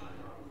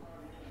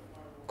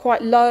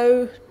 Quite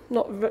low,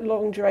 not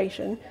long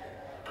duration.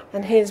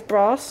 And here's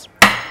brass.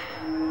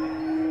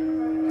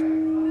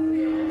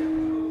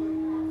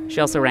 She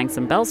also rang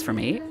some bells for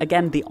me.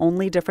 Again, the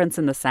only difference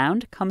in the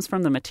sound comes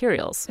from the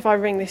materials. If I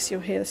ring this,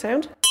 you'll hear the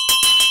sound.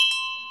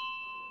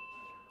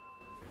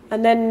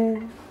 And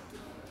then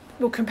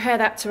we'll compare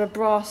that to a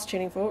brass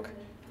tuning fork.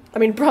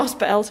 Brass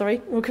bell,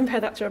 sorry. We'll compare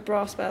that to a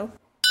brass bell.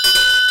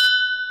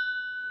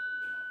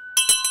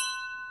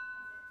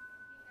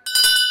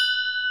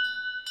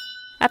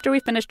 After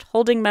we finished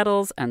holding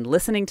metals and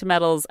listening to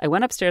metals, I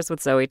went upstairs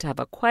with Zoe to have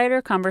a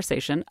quieter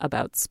conversation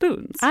about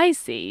spoons. I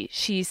see.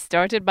 She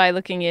started by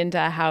looking into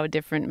how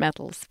different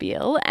metals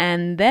feel,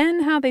 and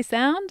then how they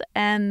sound,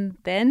 and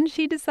then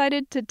she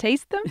decided to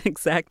taste them?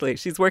 Exactly.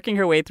 She's working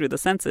her way through the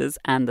senses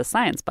and the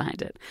science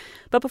behind it.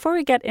 But before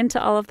we get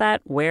into all of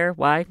that, where,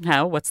 why,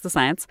 how, what's the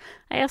science,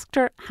 I asked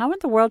her how in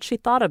the world she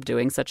thought of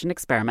doing such an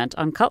experiment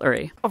on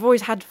cutlery. I've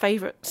always had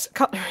favourite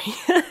cutlery.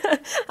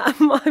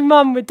 My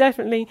mum would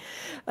definitely...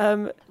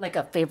 Like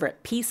a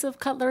favourite piece of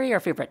cutlery or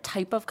favourite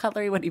type of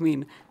cutlery? What do you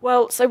mean?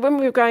 Well, so when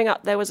we were growing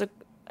up, there was a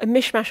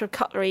mishmash of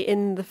cutlery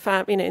in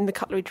the in the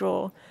cutlery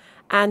drawer,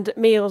 and at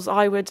meals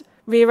I would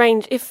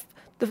rearrange. If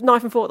the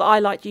knife and fork that I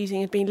liked using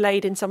had been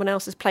laid in someone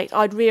else's plate,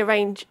 I'd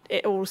rearrange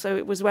it all so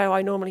it was where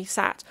I normally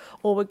sat,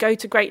 or would go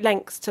to great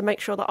lengths to make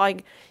sure that I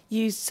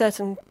used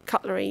certain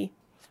cutlery,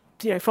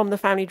 from the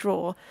family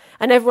drawer.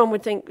 And everyone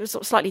would sort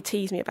of slightly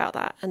tease me about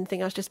that and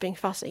think I was just being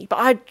fussy.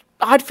 But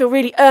I'd feel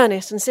really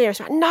earnest and serious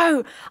about,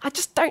 no, I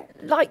just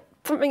don't like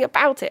something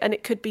about it. And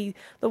it could be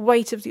the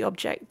weight of the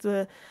object,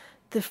 the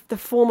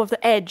form of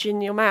the edge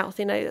in your mouth,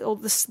 or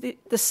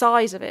the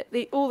size of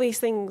it. All these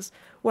things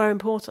were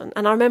important.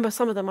 And I remember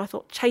some of them I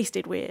thought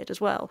tasted weird as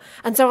well.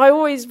 And so I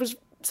always was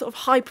sort of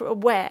hyper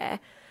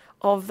aware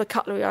of the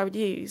cutlery I would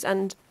use,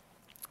 and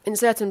in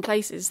certain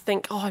places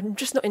think, I'm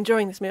just not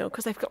enjoying this meal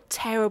because they've got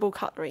terrible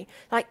cutlery.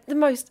 And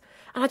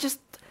I just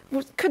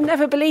could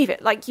never believe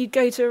it. Like, you'd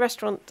go to a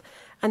restaurant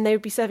and they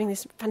would be serving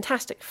this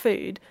fantastic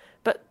food,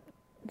 but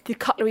the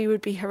cutlery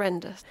would be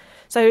horrendous.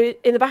 So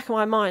in the back of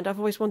my mind, I've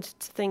always wanted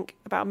to think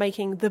about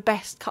making the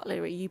best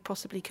cutlery you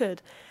possibly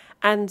could.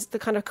 And the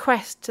kind of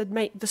quest to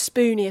make the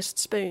spooniest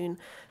spoon.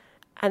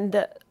 And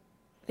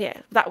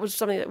that was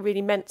something that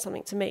really meant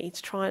something to me,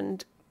 to try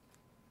and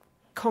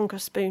conquer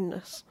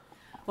spoonness.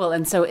 Well,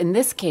 and so in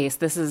this case,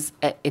 this is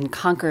in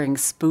conquering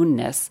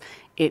spoonness.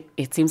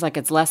 It seems like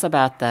it's less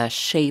about the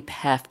shape,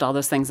 heft, all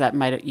those things that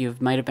you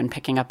might have been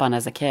picking up on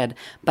as a kid,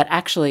 but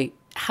actually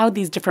how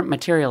these different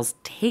materials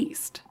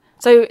taste.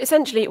 So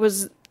essentially, it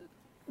was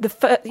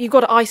you've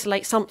got to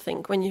isolate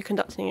something when you're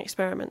conducting an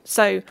experiment.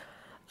 So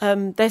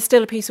there's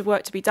still a piece of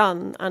work to be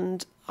done,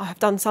 and I have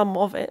done some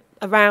of it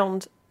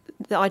around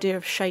the idea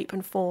of shape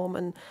and form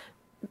and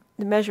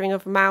the measuring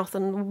of mouth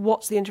and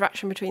what's the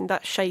interaction between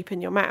that shape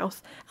in your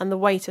mouth and the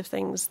weight of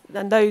things.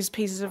 And those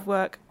pieces of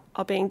work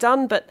are being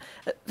done. But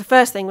the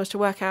first thing was to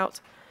work out,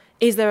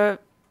 is there an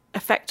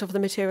effect of the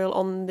material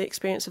on the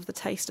experience of the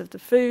taste of the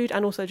food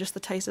and also just the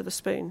taste of the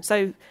spoon?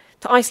 So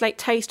to isolate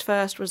taste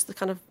first was the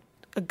kind of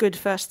a good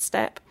first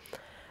step.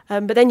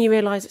 But then you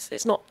realise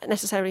it's not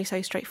necessarily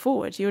so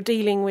straightforward. You're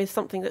dealing with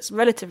something that's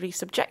relatively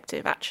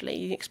subjective,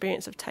 actually, the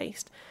experience of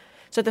taste.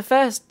 So the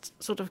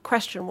first sort of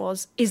question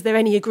was, is there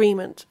any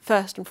agreement,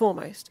 first and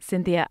foremost?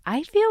 Cynthia,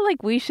 I feel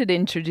like we should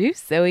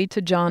introduce Zoe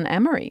to John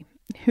Emery.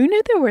 Who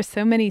knew there were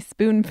so many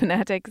spoon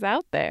fanatics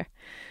out there?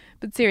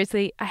 But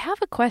seriously, I have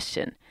a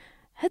question.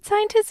 Had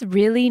scientists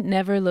really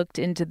never looked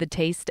into the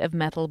taste of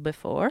metal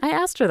before? I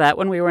asked her that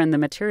when we were in the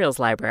materials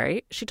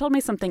library. She told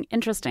me something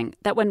interesting,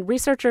 that when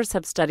researchers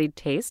have studied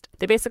taste,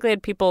 they basically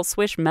had people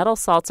swish metal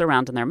salts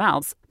around in their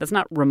mouths. That's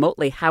not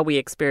remotely how we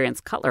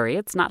experience cutlery.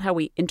 It's not how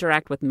we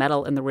interact with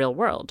metal in the real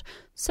world.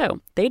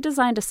 So they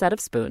designed a set of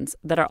spoons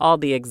that are all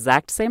the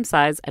exact same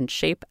size and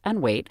shape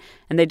and weight,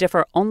 and they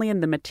differ only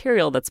in the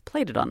material that's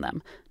plated on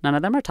them. None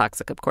of them are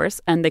toxic, of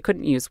course, and they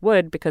couldn't use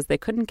wood because they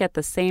couldn't get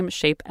the same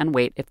shape and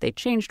weight if they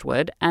changed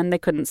wood, and they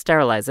couldn't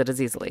sterilize it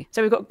as easily.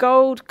 So we've got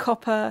gold,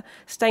 copper,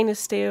 stainless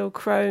steel,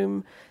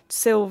 chrome,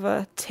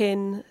 silver,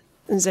 tin,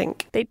 and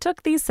zinc. They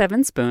took these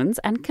 7 spoons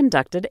and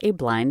conducted a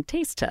blind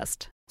taste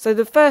test. So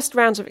the first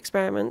rounds of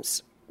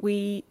experiments,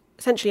 we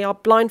essentially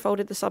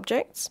blindfolded the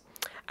subjects,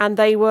 and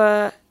they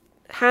were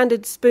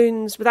handed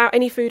spoons without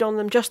any food on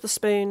them, just the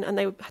spoon, and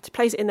they had to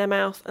place it in their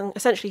mouth and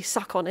essentially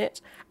suck on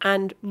it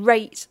and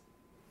rate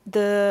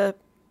their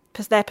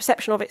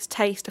perception of its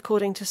taste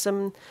according to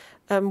some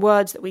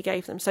words that we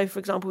gave them. So, for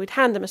example, we'd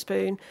hand them a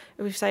spoon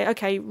and we'd say,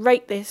 okay,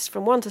 rate this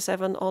from 1 to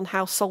 7 on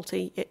how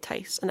salty it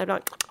tastes. And they'd be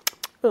like,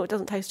 oh, it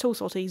doesn't taste at all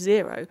salty,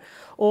 0.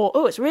 Or,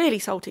 oh, it's really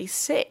salty,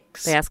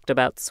 6. They asked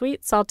about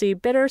sweet, salty,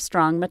 bitter,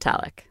 strong,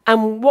 metallic.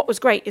 And what was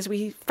great is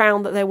we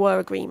found that there were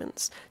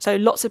agreements. So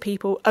lots of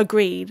people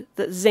agreed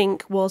that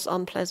zinc was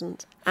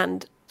unpleasant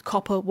and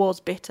copper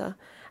was bitter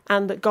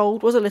and that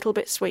gold was a little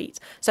bit sweet.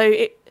 So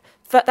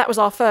that was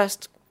our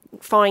first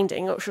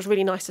finding, which was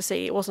really nice to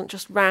see. It wasn't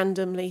just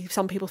randomly,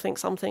 some people think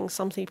some things,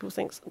 some people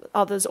think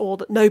others, or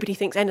that nobody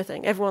thinks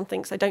anything. Everyone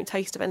thinks they don't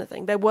taste of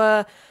anything. There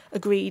were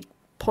agreed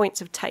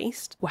points of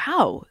taste.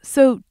 Wow,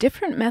 so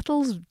different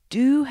metals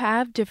do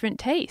have different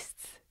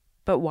tastes.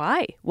 But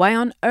why? Why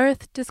on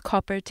earth does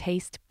copper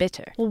taste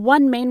bitter? Well,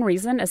 one main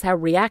reason is how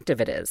reactive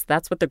it is.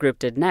 That's what the group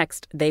did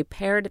next. They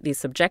paired the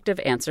subjective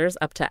answers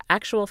up to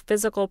actual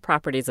physical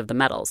properties of the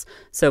metals.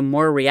 So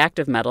more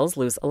reactive metals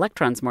lose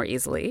electrons more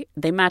easily.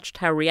 They matched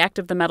how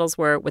reactive the metals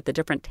were with the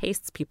different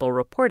tastes people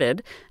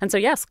reported. And so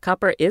yes,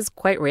 copper is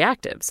quite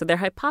reactive. So their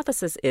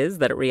hypothesis is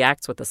that it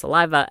reacts with the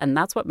saliva, and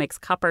that's what makes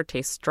copper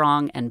taste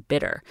strong and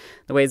bitter.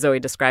 The way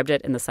Zoe described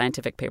it in the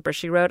scientific paper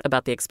she wrote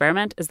about the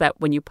experiment is that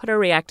when you put a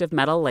reactive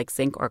metal like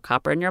zinc or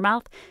copper in your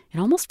mouth, it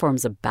almost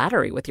forms a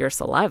battery with your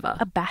saliva.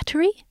 A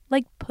battery?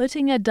 Like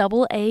putting a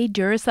AA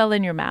Duracell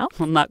in your mouth?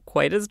 Well, not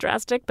quite as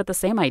drastic, but the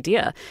same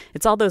idea.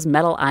 It's all those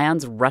metal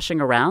ions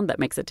rushing around that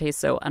makes it taste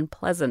so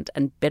unpleasant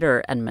and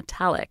bitter and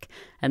metallic.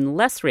 And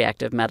less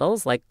reactive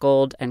metals, like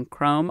gold and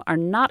chrome, are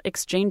not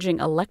exchanging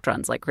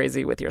electrons like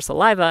crazy with your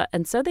saliva,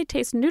 and so they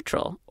taste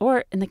neutral,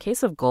 or, in the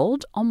case of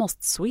gold,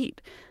 almost sweet.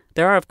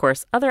 There are, of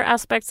course, other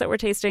aspects that we're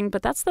tasting,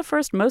 but that's the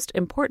first most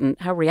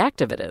important, how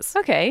reactive it is.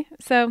 Okay,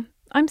 so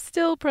I'm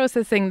still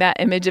processing that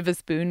image of a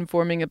spoon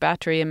forming a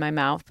battery in my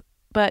mouth.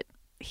 But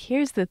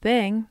here's the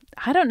thing.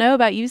 I don't know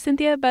about you,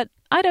 Cynthia, but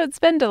I don't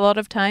spend a lot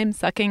of time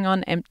sucking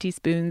on empty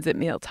spoons at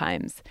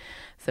mealtimes.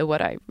 So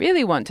what I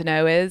really want to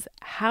know is,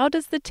 how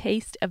does the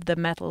taste of the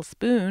metal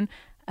spoon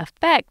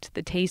affect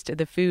the taste of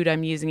the food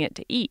I'm using it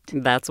to eat?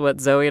 That's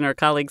what Zoe and her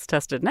colleagues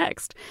tested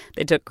next.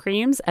 They took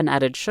creams and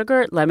added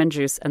sugar, lemon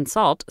juice, and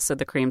salt, so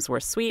the creams were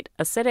sweet,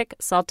 acidic,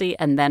 salty,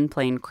 and then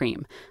plain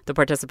cream. The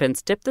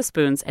participants dipped the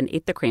spoons and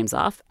ate the creams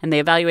off, and they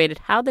evaluated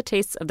how the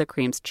tastes of the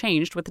creams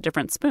changed with the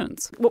different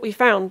spoons. What we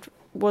found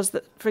was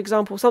that, for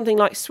example, something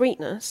like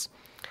sweetness,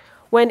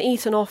 when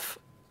eaten off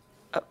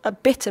a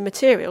bitter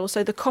material,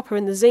 so the copper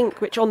and the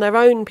zinc, which on their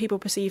own people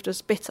perceived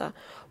as bitter,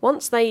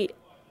 once they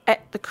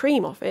ate the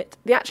cream off it,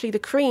 the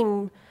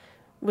cream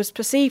was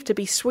perceived to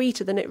be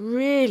sweeter than it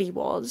really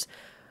was,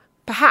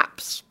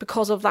 perhaps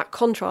because of that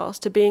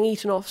contrast to being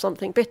eaten off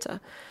something bitter.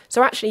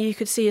 So actually you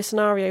could see a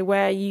scenario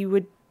where you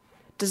would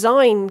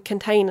design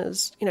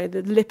containers,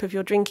 the lip of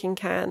your drinking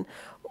can,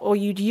 or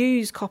you'd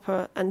use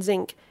copper and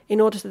zinc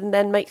in order to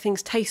then make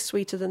things taste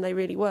sweeter than they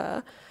really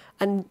were,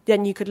 and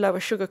then you could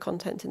lower sugar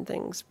content in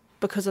things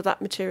because of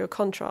that material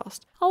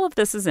contrast. All of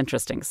this is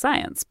interesting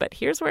science, but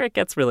here's where it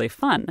gets really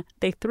fun.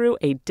 They threw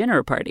a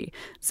dinner party.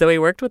 Zoe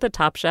worked with a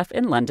top chef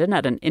in London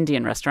at an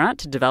Indian restaurant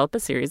to develop a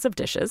series of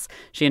dishes.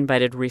 She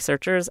invited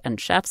researchers and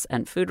chefs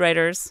and food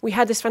writers. We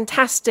had this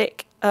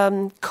fantastic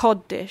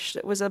cod dish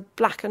that was a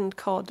blackened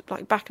cod,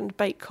 like blackened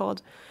baked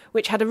cod,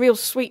 which had a real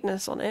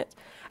sweetness on it.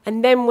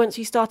 And then once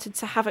you started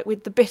to have it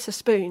with the bitter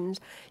spoons,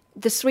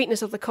 the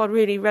sweetness of the cod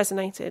really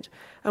resonated.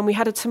 And we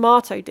had a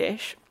tomato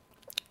dish,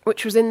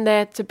 which was in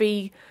there to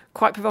be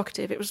quite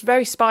provocative. It was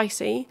very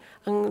spicy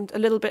and a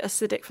little bit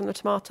acidic from the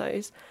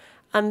tomatoes.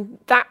 And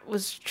that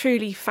was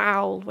truly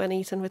foul when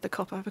eaten with the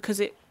copper because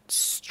the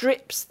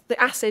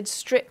acid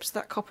strips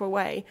that copper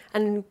away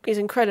and is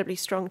incredibly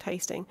strong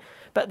tasting.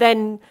 But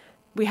then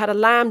we had a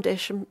lamb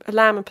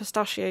and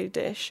pistachio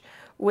dish,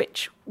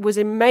 which was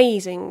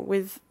amazing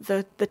with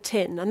the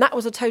tin. And that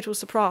was a total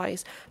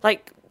surprise.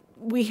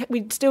 We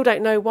still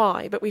don't know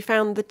why, but we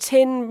found the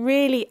tin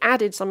really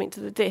added something to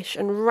the dish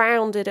and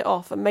rounded it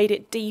off and made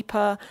it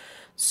deeper,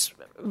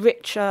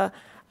 richer,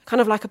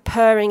 kind of like a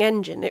purring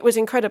engine. It was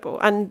incredible.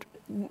 And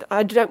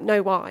I don't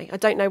know why,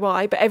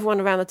 but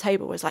everyone around the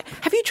table was like,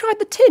 have you tried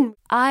the tin?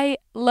 I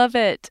love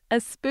it. A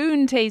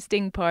spoon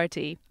tasting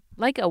party.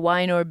 Like a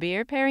wine or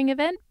beer pairing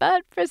event,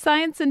 but for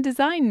science and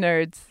design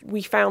nerds.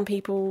 We found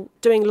people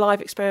doing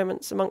live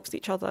experiments amongst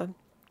each other.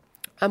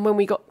 And when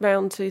we got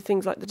round to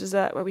things like the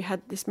dessert where we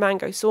had this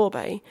mango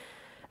sorbet,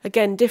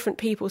 again, different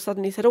people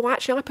suddenly said, oh,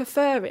 actually, I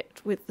prefer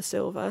it with the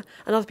silver.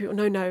 And other people,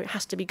 no, it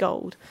has to be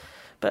gold.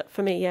 But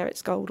for me, yeah,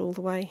 it's gold all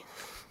the way.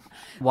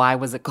 Why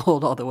was it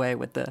gold all the way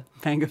with the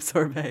mango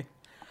sorbet?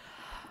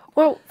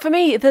 Well, for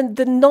me,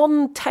 the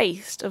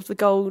non-taste of the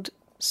gold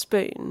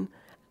spoon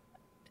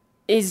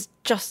is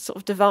just sort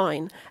of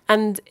divine.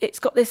 And it's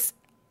got this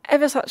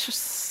ever such a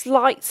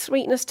slight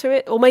sweetness to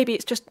it. Or maybe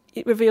it's just,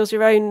 it reveals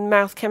your own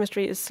mouth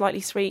chemistry as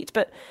slightly sweet.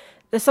 But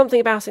there's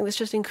something about it that's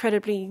just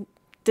incredibly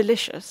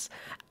delicious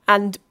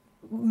and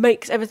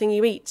makes everything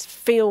you eat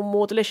feel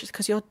more delicious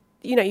because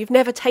you've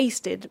never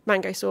tasted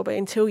mango sorbet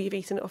until you've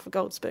eaten it off a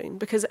gold spoon,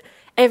 because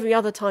every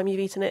other time you've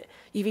eaten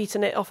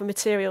it off a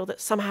material that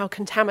somehow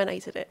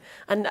contaminated it.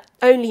 And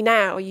only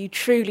now are you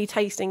truly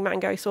tasting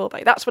mango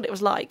sorbet. That's what it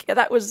was like.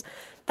 That was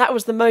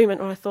the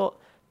moment when I thought,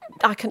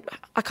 I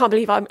can't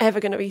believe I'm ever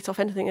going to eat off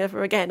anything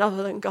ever again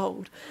other than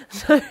gold.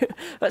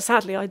 But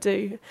sadly I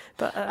do.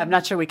 But I'm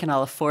not sure we can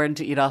all afford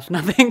to eat off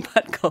nothing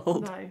but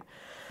gold.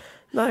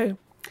 No.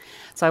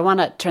 So I want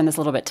to turn this a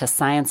little bit to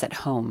science at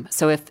home.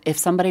 So if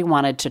somebody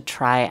wanted to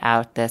try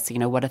out this,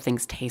 what do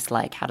things taste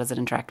like? How does it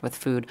interact with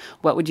food?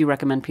 What would you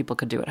recommend people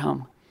could do at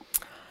home?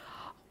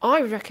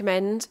 I would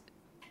recommend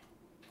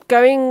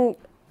bringing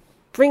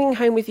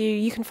home with you.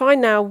 You can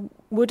find now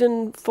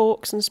wooden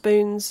forks and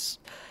spoons.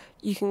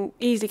 You can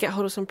easily get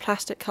hold of some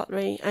plastic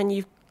cutlery, and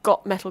you've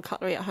got metal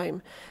cutlery at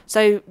home.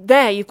 So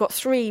there you've got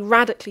 3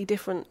 radically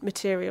different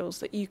materials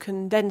that you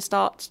can then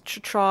start to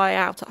try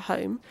out at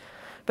home.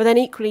 But then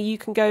equally, you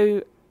can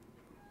go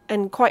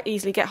and quite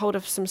easily get hold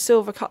of some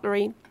silver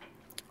cutlery.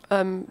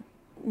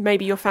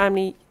 Maybe your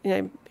family,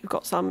 you've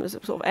got some as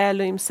a sort of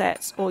heirloom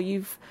sets, or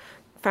you've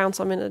found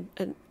some in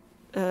an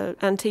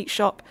antique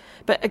shop.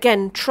 But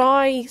again,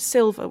 try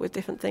silver with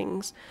different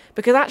things,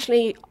 because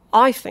actually,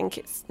 I think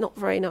it's not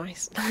very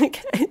nice.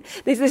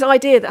 There's this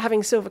idea that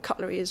having silver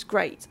cutlery is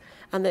great,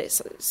 and that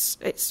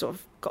it's sort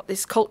of got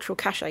this cultural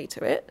cachet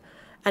to it.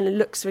 And it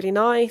looks really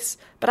nice,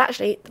 but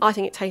actually I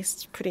think it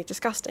tastes pretty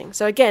disgusting.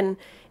 So again,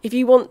 if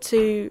you want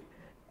to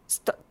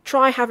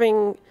try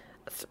having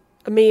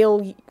a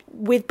meal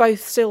with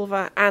both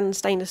silver and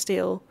stainless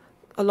steel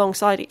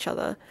alongside each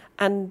other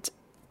and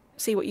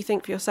see what you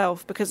think for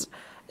yourself, because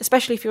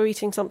especially if you're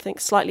eating something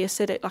slightly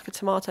acidic like a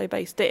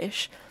tomato-based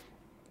dish,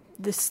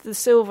 the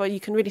silver, you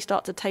can really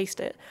start to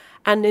taste it.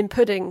 And in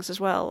puddings as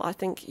well, I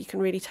think you can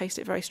really taste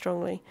it very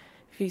strongly.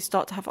 If you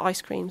start to have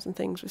ice creams and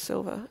things with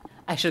silver.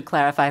 I should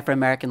clarify for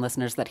American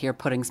listeners that here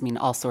puddings mean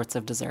all sorts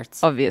of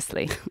desserts.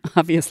 Obviously.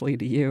 Obviously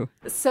to you.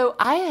 So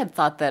I had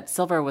thought that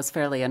silver was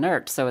fairly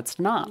inert, so it's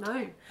not.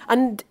 No.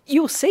 And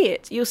you'll see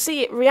it. You'll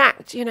see it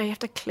react. You have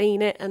to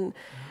clean it. And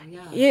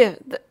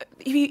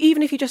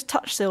even if you just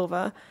touch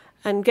silver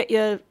and get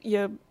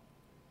your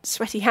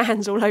sweaty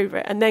hands all over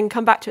it and then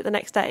come back to it the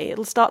next day,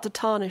 it'll start to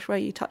tarnish where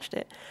you touched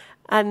it.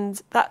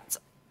 And that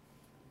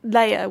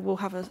layer will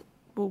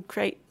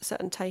create a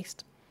certain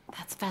taste.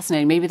 That's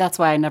fascinating. Maybe that's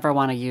why I never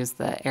want to use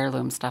the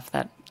heirloom stuff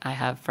that I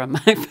have from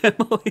my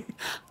family.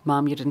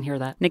 Mom, you didn't hear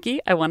that. Nikki,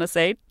 I want to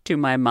say to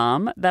my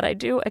mom that I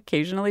do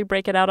occasionally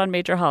break it out on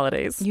major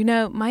holidays.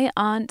 My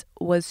aunt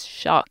was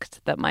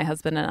shocked that my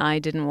husband and I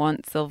didn't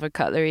want silver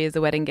cutlery as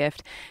a wedding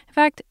gift. In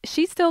fact,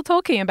 she's still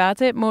talking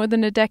about it more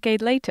than a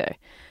decade later.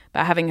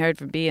 But having heard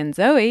from Bea and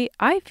Zoe,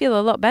 I feel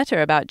a lot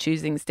better about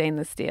choosing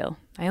stainless steel.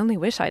 I only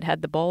wish I'd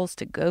had the balls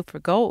to go for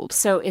gold.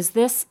 So is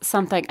this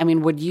something,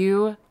 would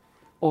you,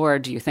 or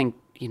do you think,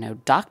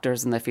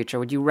 doctors in the future,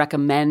 would you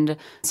recommend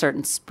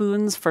certain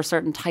spoons for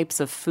certain types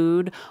of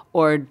food?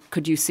 Or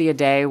could you see a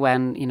day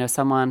when,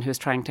 someone who's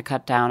trying to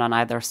cut down on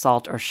either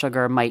salt or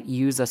sugar might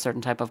use a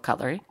certain type of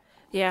cutlery?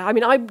 Yeah, I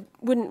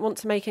wouldn't want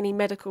to make any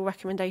medical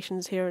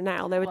recommendations here and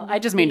now. I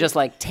just mean just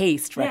like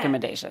taste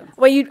recommendations.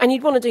 Well,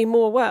 you'd want to do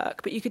more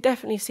work, but you could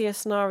definitely see a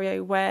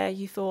scenario where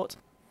you thought,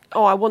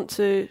 I want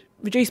to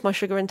reduce my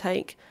sugar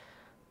intake,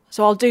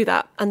 so I'll do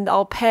that, and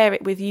I'll pair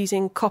it with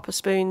using copper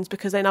spoons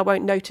because then I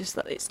won't notice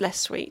that it's less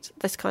sweet,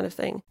 this kind of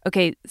thing.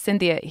 Okay,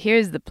 Cynthia,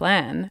 here's the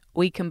plan.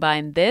 We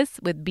combine this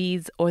with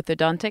Bea's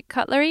orthodontic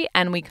cutlery,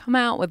 and we come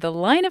out with a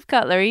line of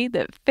cutlery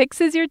that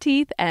fixes your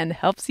teeth and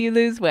helps you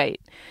lose weight.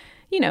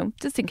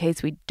 Just in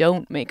case we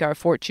don't make our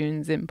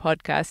fortunes in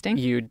podcasting.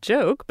 You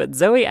joke, but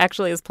Zoe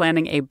actually is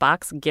planning a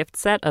box gift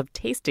set of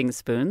tasting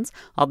spoons,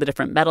 all the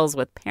different metals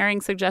with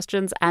pairing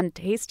suggestions and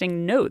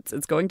tasting notes.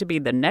 It's going to be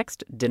the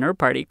next dinner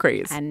party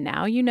craze. And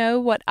now you know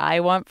what I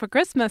want for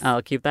Christmas.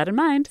 I'll keep that in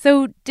mind.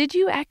 So, did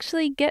you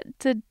actually get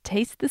to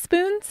taste the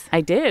spoons?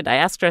 I did. I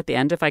asked her at the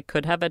end if I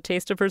could have a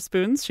taste of her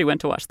spoons. She went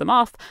to wash them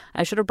off.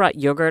 I should have brought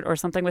yogurt or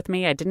something with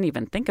me. I didn't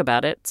even think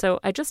about it, so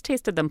I just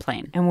tasted them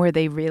plain. And were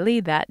they really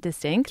that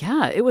distinct? Yeah.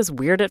 Yeah, it was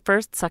weird at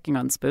first sucking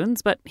on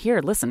spoons, but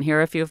here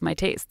are a few of my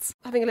tastes.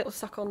 Having a little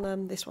suck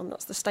on this one,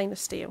 that's the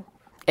stainless steel.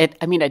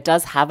 It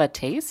does have a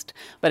taste,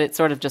 but it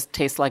sort of just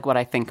tastes like what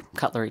I think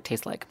cutlery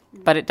tastes like.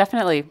 But it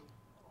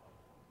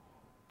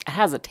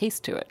has a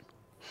taste to it.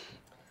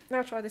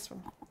 Now try this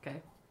one.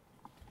 Okay.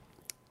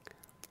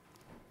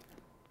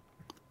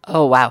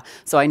 Oh, wow.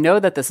 So I know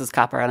that this is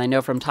copper, and I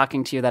know from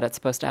talking to you that it's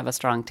supposed to have a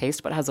strong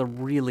taste, but it has a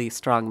really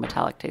strong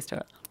metallic taste to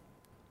it.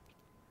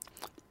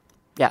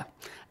 Yeah,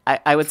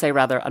 I would say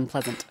rather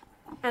unpleasant.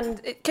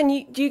 And do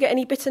you get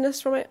any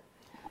bitterness from it?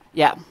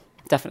 Yeah,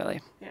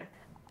 definitely. Yeah.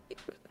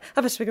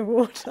 Have a swig of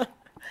water.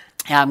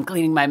 Yeah, I'm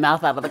cleaning my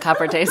mouth out of the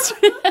copper taste.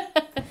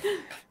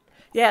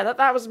 Yeah,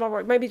 that was my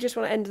worry. Maybe just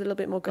want to end with a little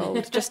bit more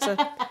gold,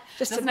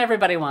 Doesn't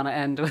everybody want to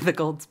end with a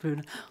gold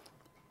spoon?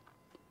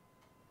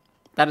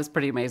 That is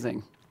pretty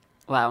amazing.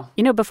 Wow.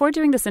 You know, before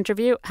doing this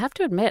interview, I have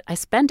to admit, I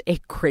spend a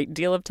great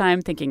deal of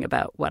time thinking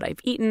about what I've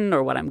eaten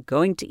or what I'm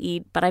going to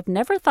eat, but I've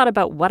never thought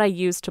about what I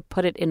use to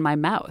put it in my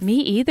mouth. Me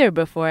either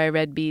before I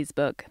read Bee's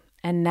book.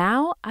 And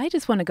now I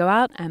just want to go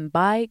out and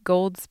buy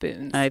gold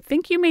spoons. I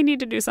think you may need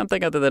to do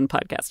something other than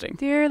podcasting.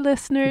 Dear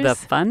listeners. The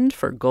Fund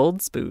for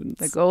Gold Spoons.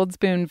 The Gold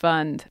Spoon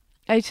Fund.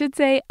 I should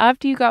say,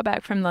 after you got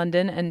back from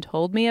London and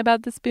told me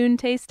about the spoon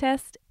taste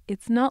test,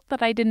 it's not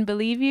that I didn't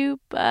believe you,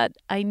 but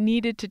I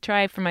needed to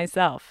try for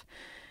myself.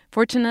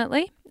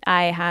 Fortunately,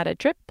 I had a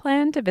trip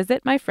planned to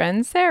visit my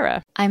friend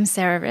Sarah. I'm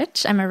Sarah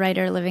Rich. I'm a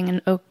writer living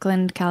in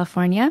Oakland,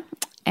 California,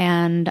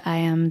 and I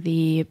am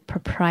the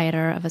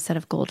proprietor of a set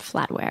of gold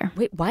flatware.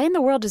 Wait, why in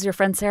the world does your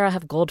friend Sarah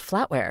have gold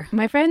flatware?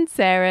 My friend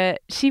Sarah,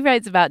 she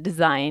writes about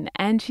design,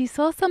 and she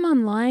saw some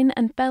online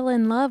and fell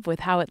in love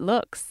with how it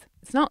looks.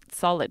 It's not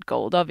solid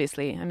gold,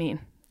 obviously. I mean,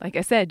 like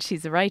I said,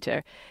 she's a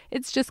writer.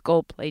 It's just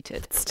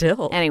gold-plated.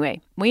 Still. Anyway,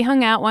 we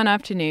hung out one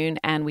afternoon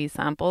and we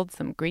sampled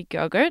some Greek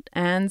yogurt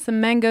and some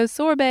mango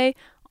sorbet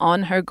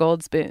on her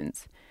gold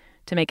spoons.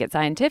 To make it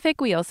scientific,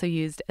 we also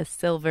used a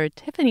silver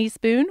Tiffany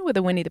spoon with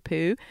a Winnie the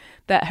Pooh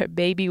that her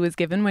baby was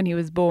given when he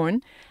was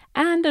born,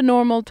 and a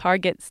normal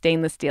Target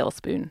stainless steel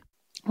spoon.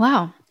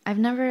 Wow, I've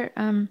never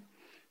done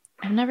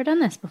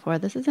this before.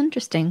 This is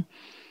interesting.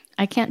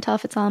 I can't tell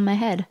if it's all in my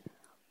head.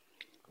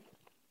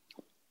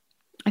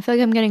 I feel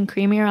like I'm getting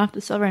creamier off the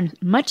silver and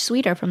much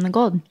sweeter from the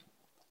gold.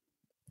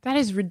 That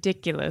is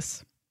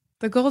ridiculous.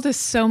 The gold is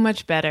so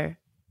much better.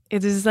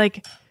 It is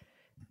like,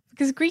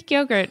 because Greek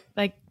yogurt,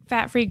 like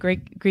fat-free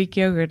Greek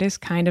yogurt, is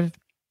kind of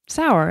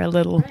sour a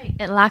little. Right.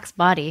 It lacks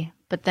body,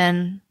 but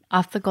then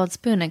off the gold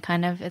spoon, it's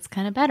kind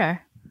of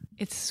better.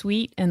 It's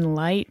sweet and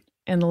light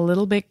and a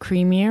little bit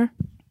creamier.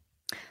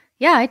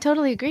 Yeah, I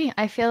totally agree.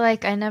 I feel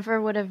like I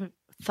never would have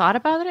thought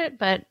about it,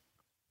 but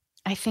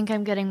I think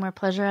I'm getting more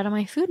pleasure out of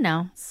my food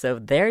now. So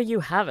there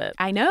you have it.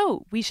 I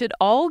know. We should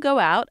all go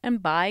out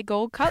and buy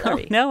gold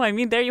cutlery. Oh, no, I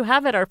mean, there you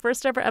have it, our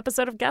first ever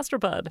episode of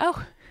Gastropod.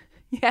 Oh,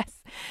 yes.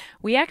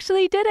 We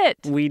actually did it.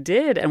 We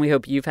did, and we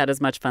hope you've had as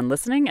much fun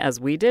listening as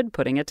we did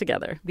putting it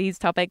together. These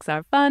topics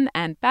are fun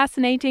and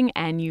fascinating,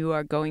 and you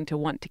are going to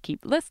want to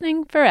keep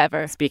listening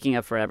forever. Speaking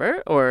of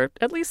forever, or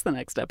at least the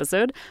next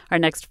episode, our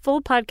next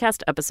full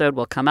podcast episode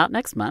will come out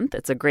next month.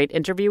 It's a great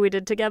interview we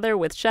did together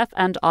with chef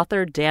and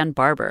author Dan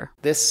Barber.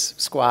 This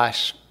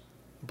squash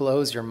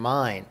blows your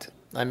mind.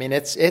 I mean,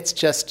 it's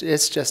just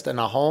in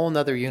a whole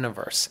nother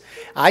universe.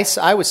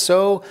 I was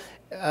so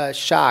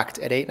shocked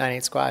at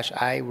 898 Squash.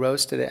 I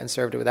roasted it and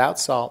served it without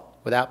salt,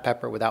 without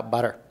pepper, without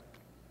butter.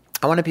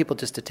 I wanted people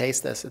just to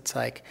taste this. It's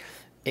like,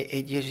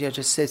 you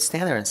just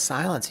stand there in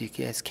silence. You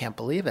just can't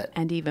believe it.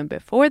 And even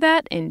before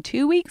that, in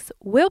 2 weeks,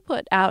 we'll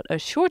put out a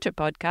shorter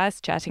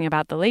podcast chatting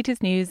about the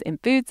latest news in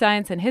food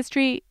science and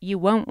history. You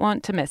won't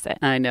want to miss it.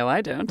 I know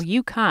I don't. Well,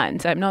 you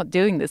can't. I'm not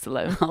doing this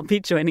alone. I'll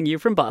be joining you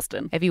from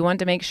Boston. If you want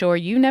to make sure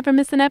you never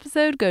miss an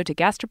episode, go to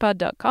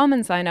gastropod.com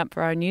and sign up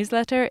for our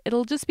newsletter.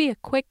 It'll just be a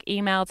quick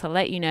email to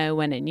let you know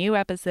when a new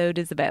episode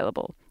is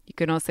available. You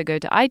can also go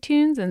to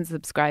iTunes and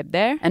subscribe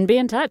there. And be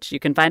in touch. You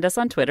can find us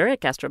on Twitter at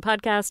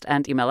GastroPodcast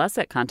and email us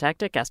at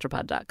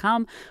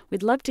contact@gastropod.com.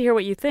 We'd love to hear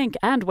what you think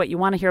and what you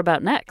want to hear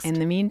about next. In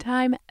the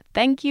meantime,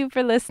 thank you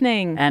for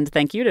listening. And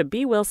thank you to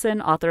Bee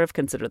Wilson, author of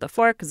Consider the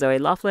Fork, Zoe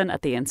Laughlin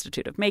at the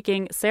Institute of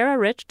Making, Sarah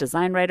Rich,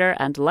 design writer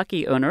and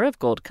lucky owner of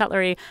Gold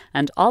Cutlery,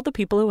 and all the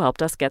people who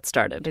helped us get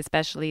started.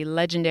 Especially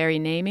legendary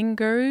naming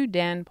guru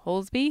Dan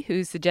Polsby,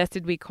 who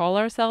suggested we call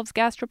ourselves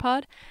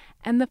Gastropod,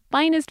 and the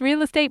finest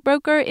real estate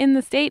broker in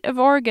the state of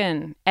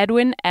Oregon,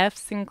 Edwin F.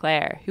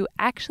 Sinclair, who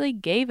actually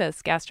gave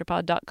us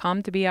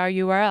gastropod.com to be our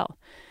URL.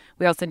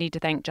 We also need to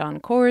thank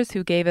John Kors,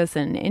 who gave us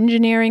an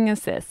engineering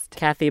assist.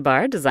 Kathy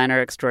Barr, designer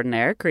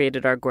extraordinaire,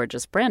 created our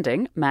gorgeous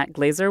branding. Matt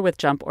Glazer with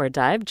Jump or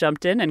Dive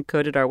jumped in and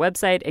coded our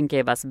website and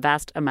gave us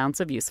vast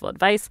amounts of useful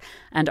advice.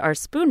 And our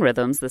spoon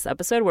rhythms this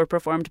episode were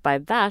performed by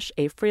Vash,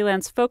 a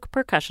freelance folk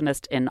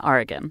percussionist in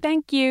Oregon.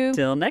 Thank you.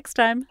 Till next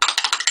time.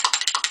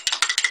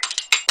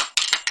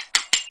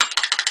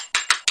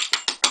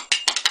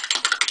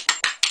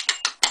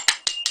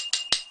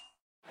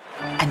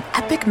 An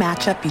epic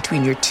matchup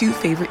between your two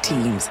favorite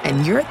teams,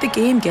 and you're at the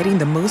game getting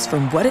the most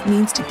from what it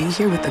means to be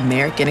here with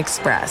American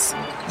Express.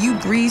 You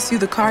breeze through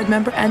the card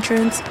member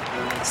entrance,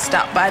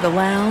 stop by the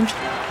lounge.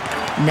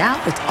 Now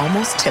it's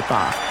almost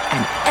tip-off,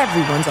 and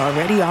everyone's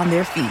already on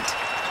their feet.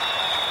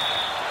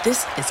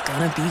 This is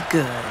gonna be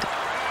good.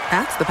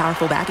 That's the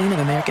powerful backing of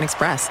American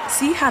Express.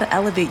 See how to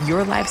elevate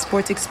your live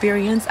sports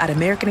experience at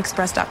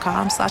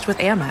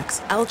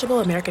americanexpress.com/withAmex.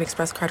 Eligible American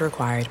Express card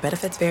required.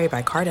 Benefits vary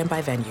by card and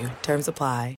by venue. Terms apply.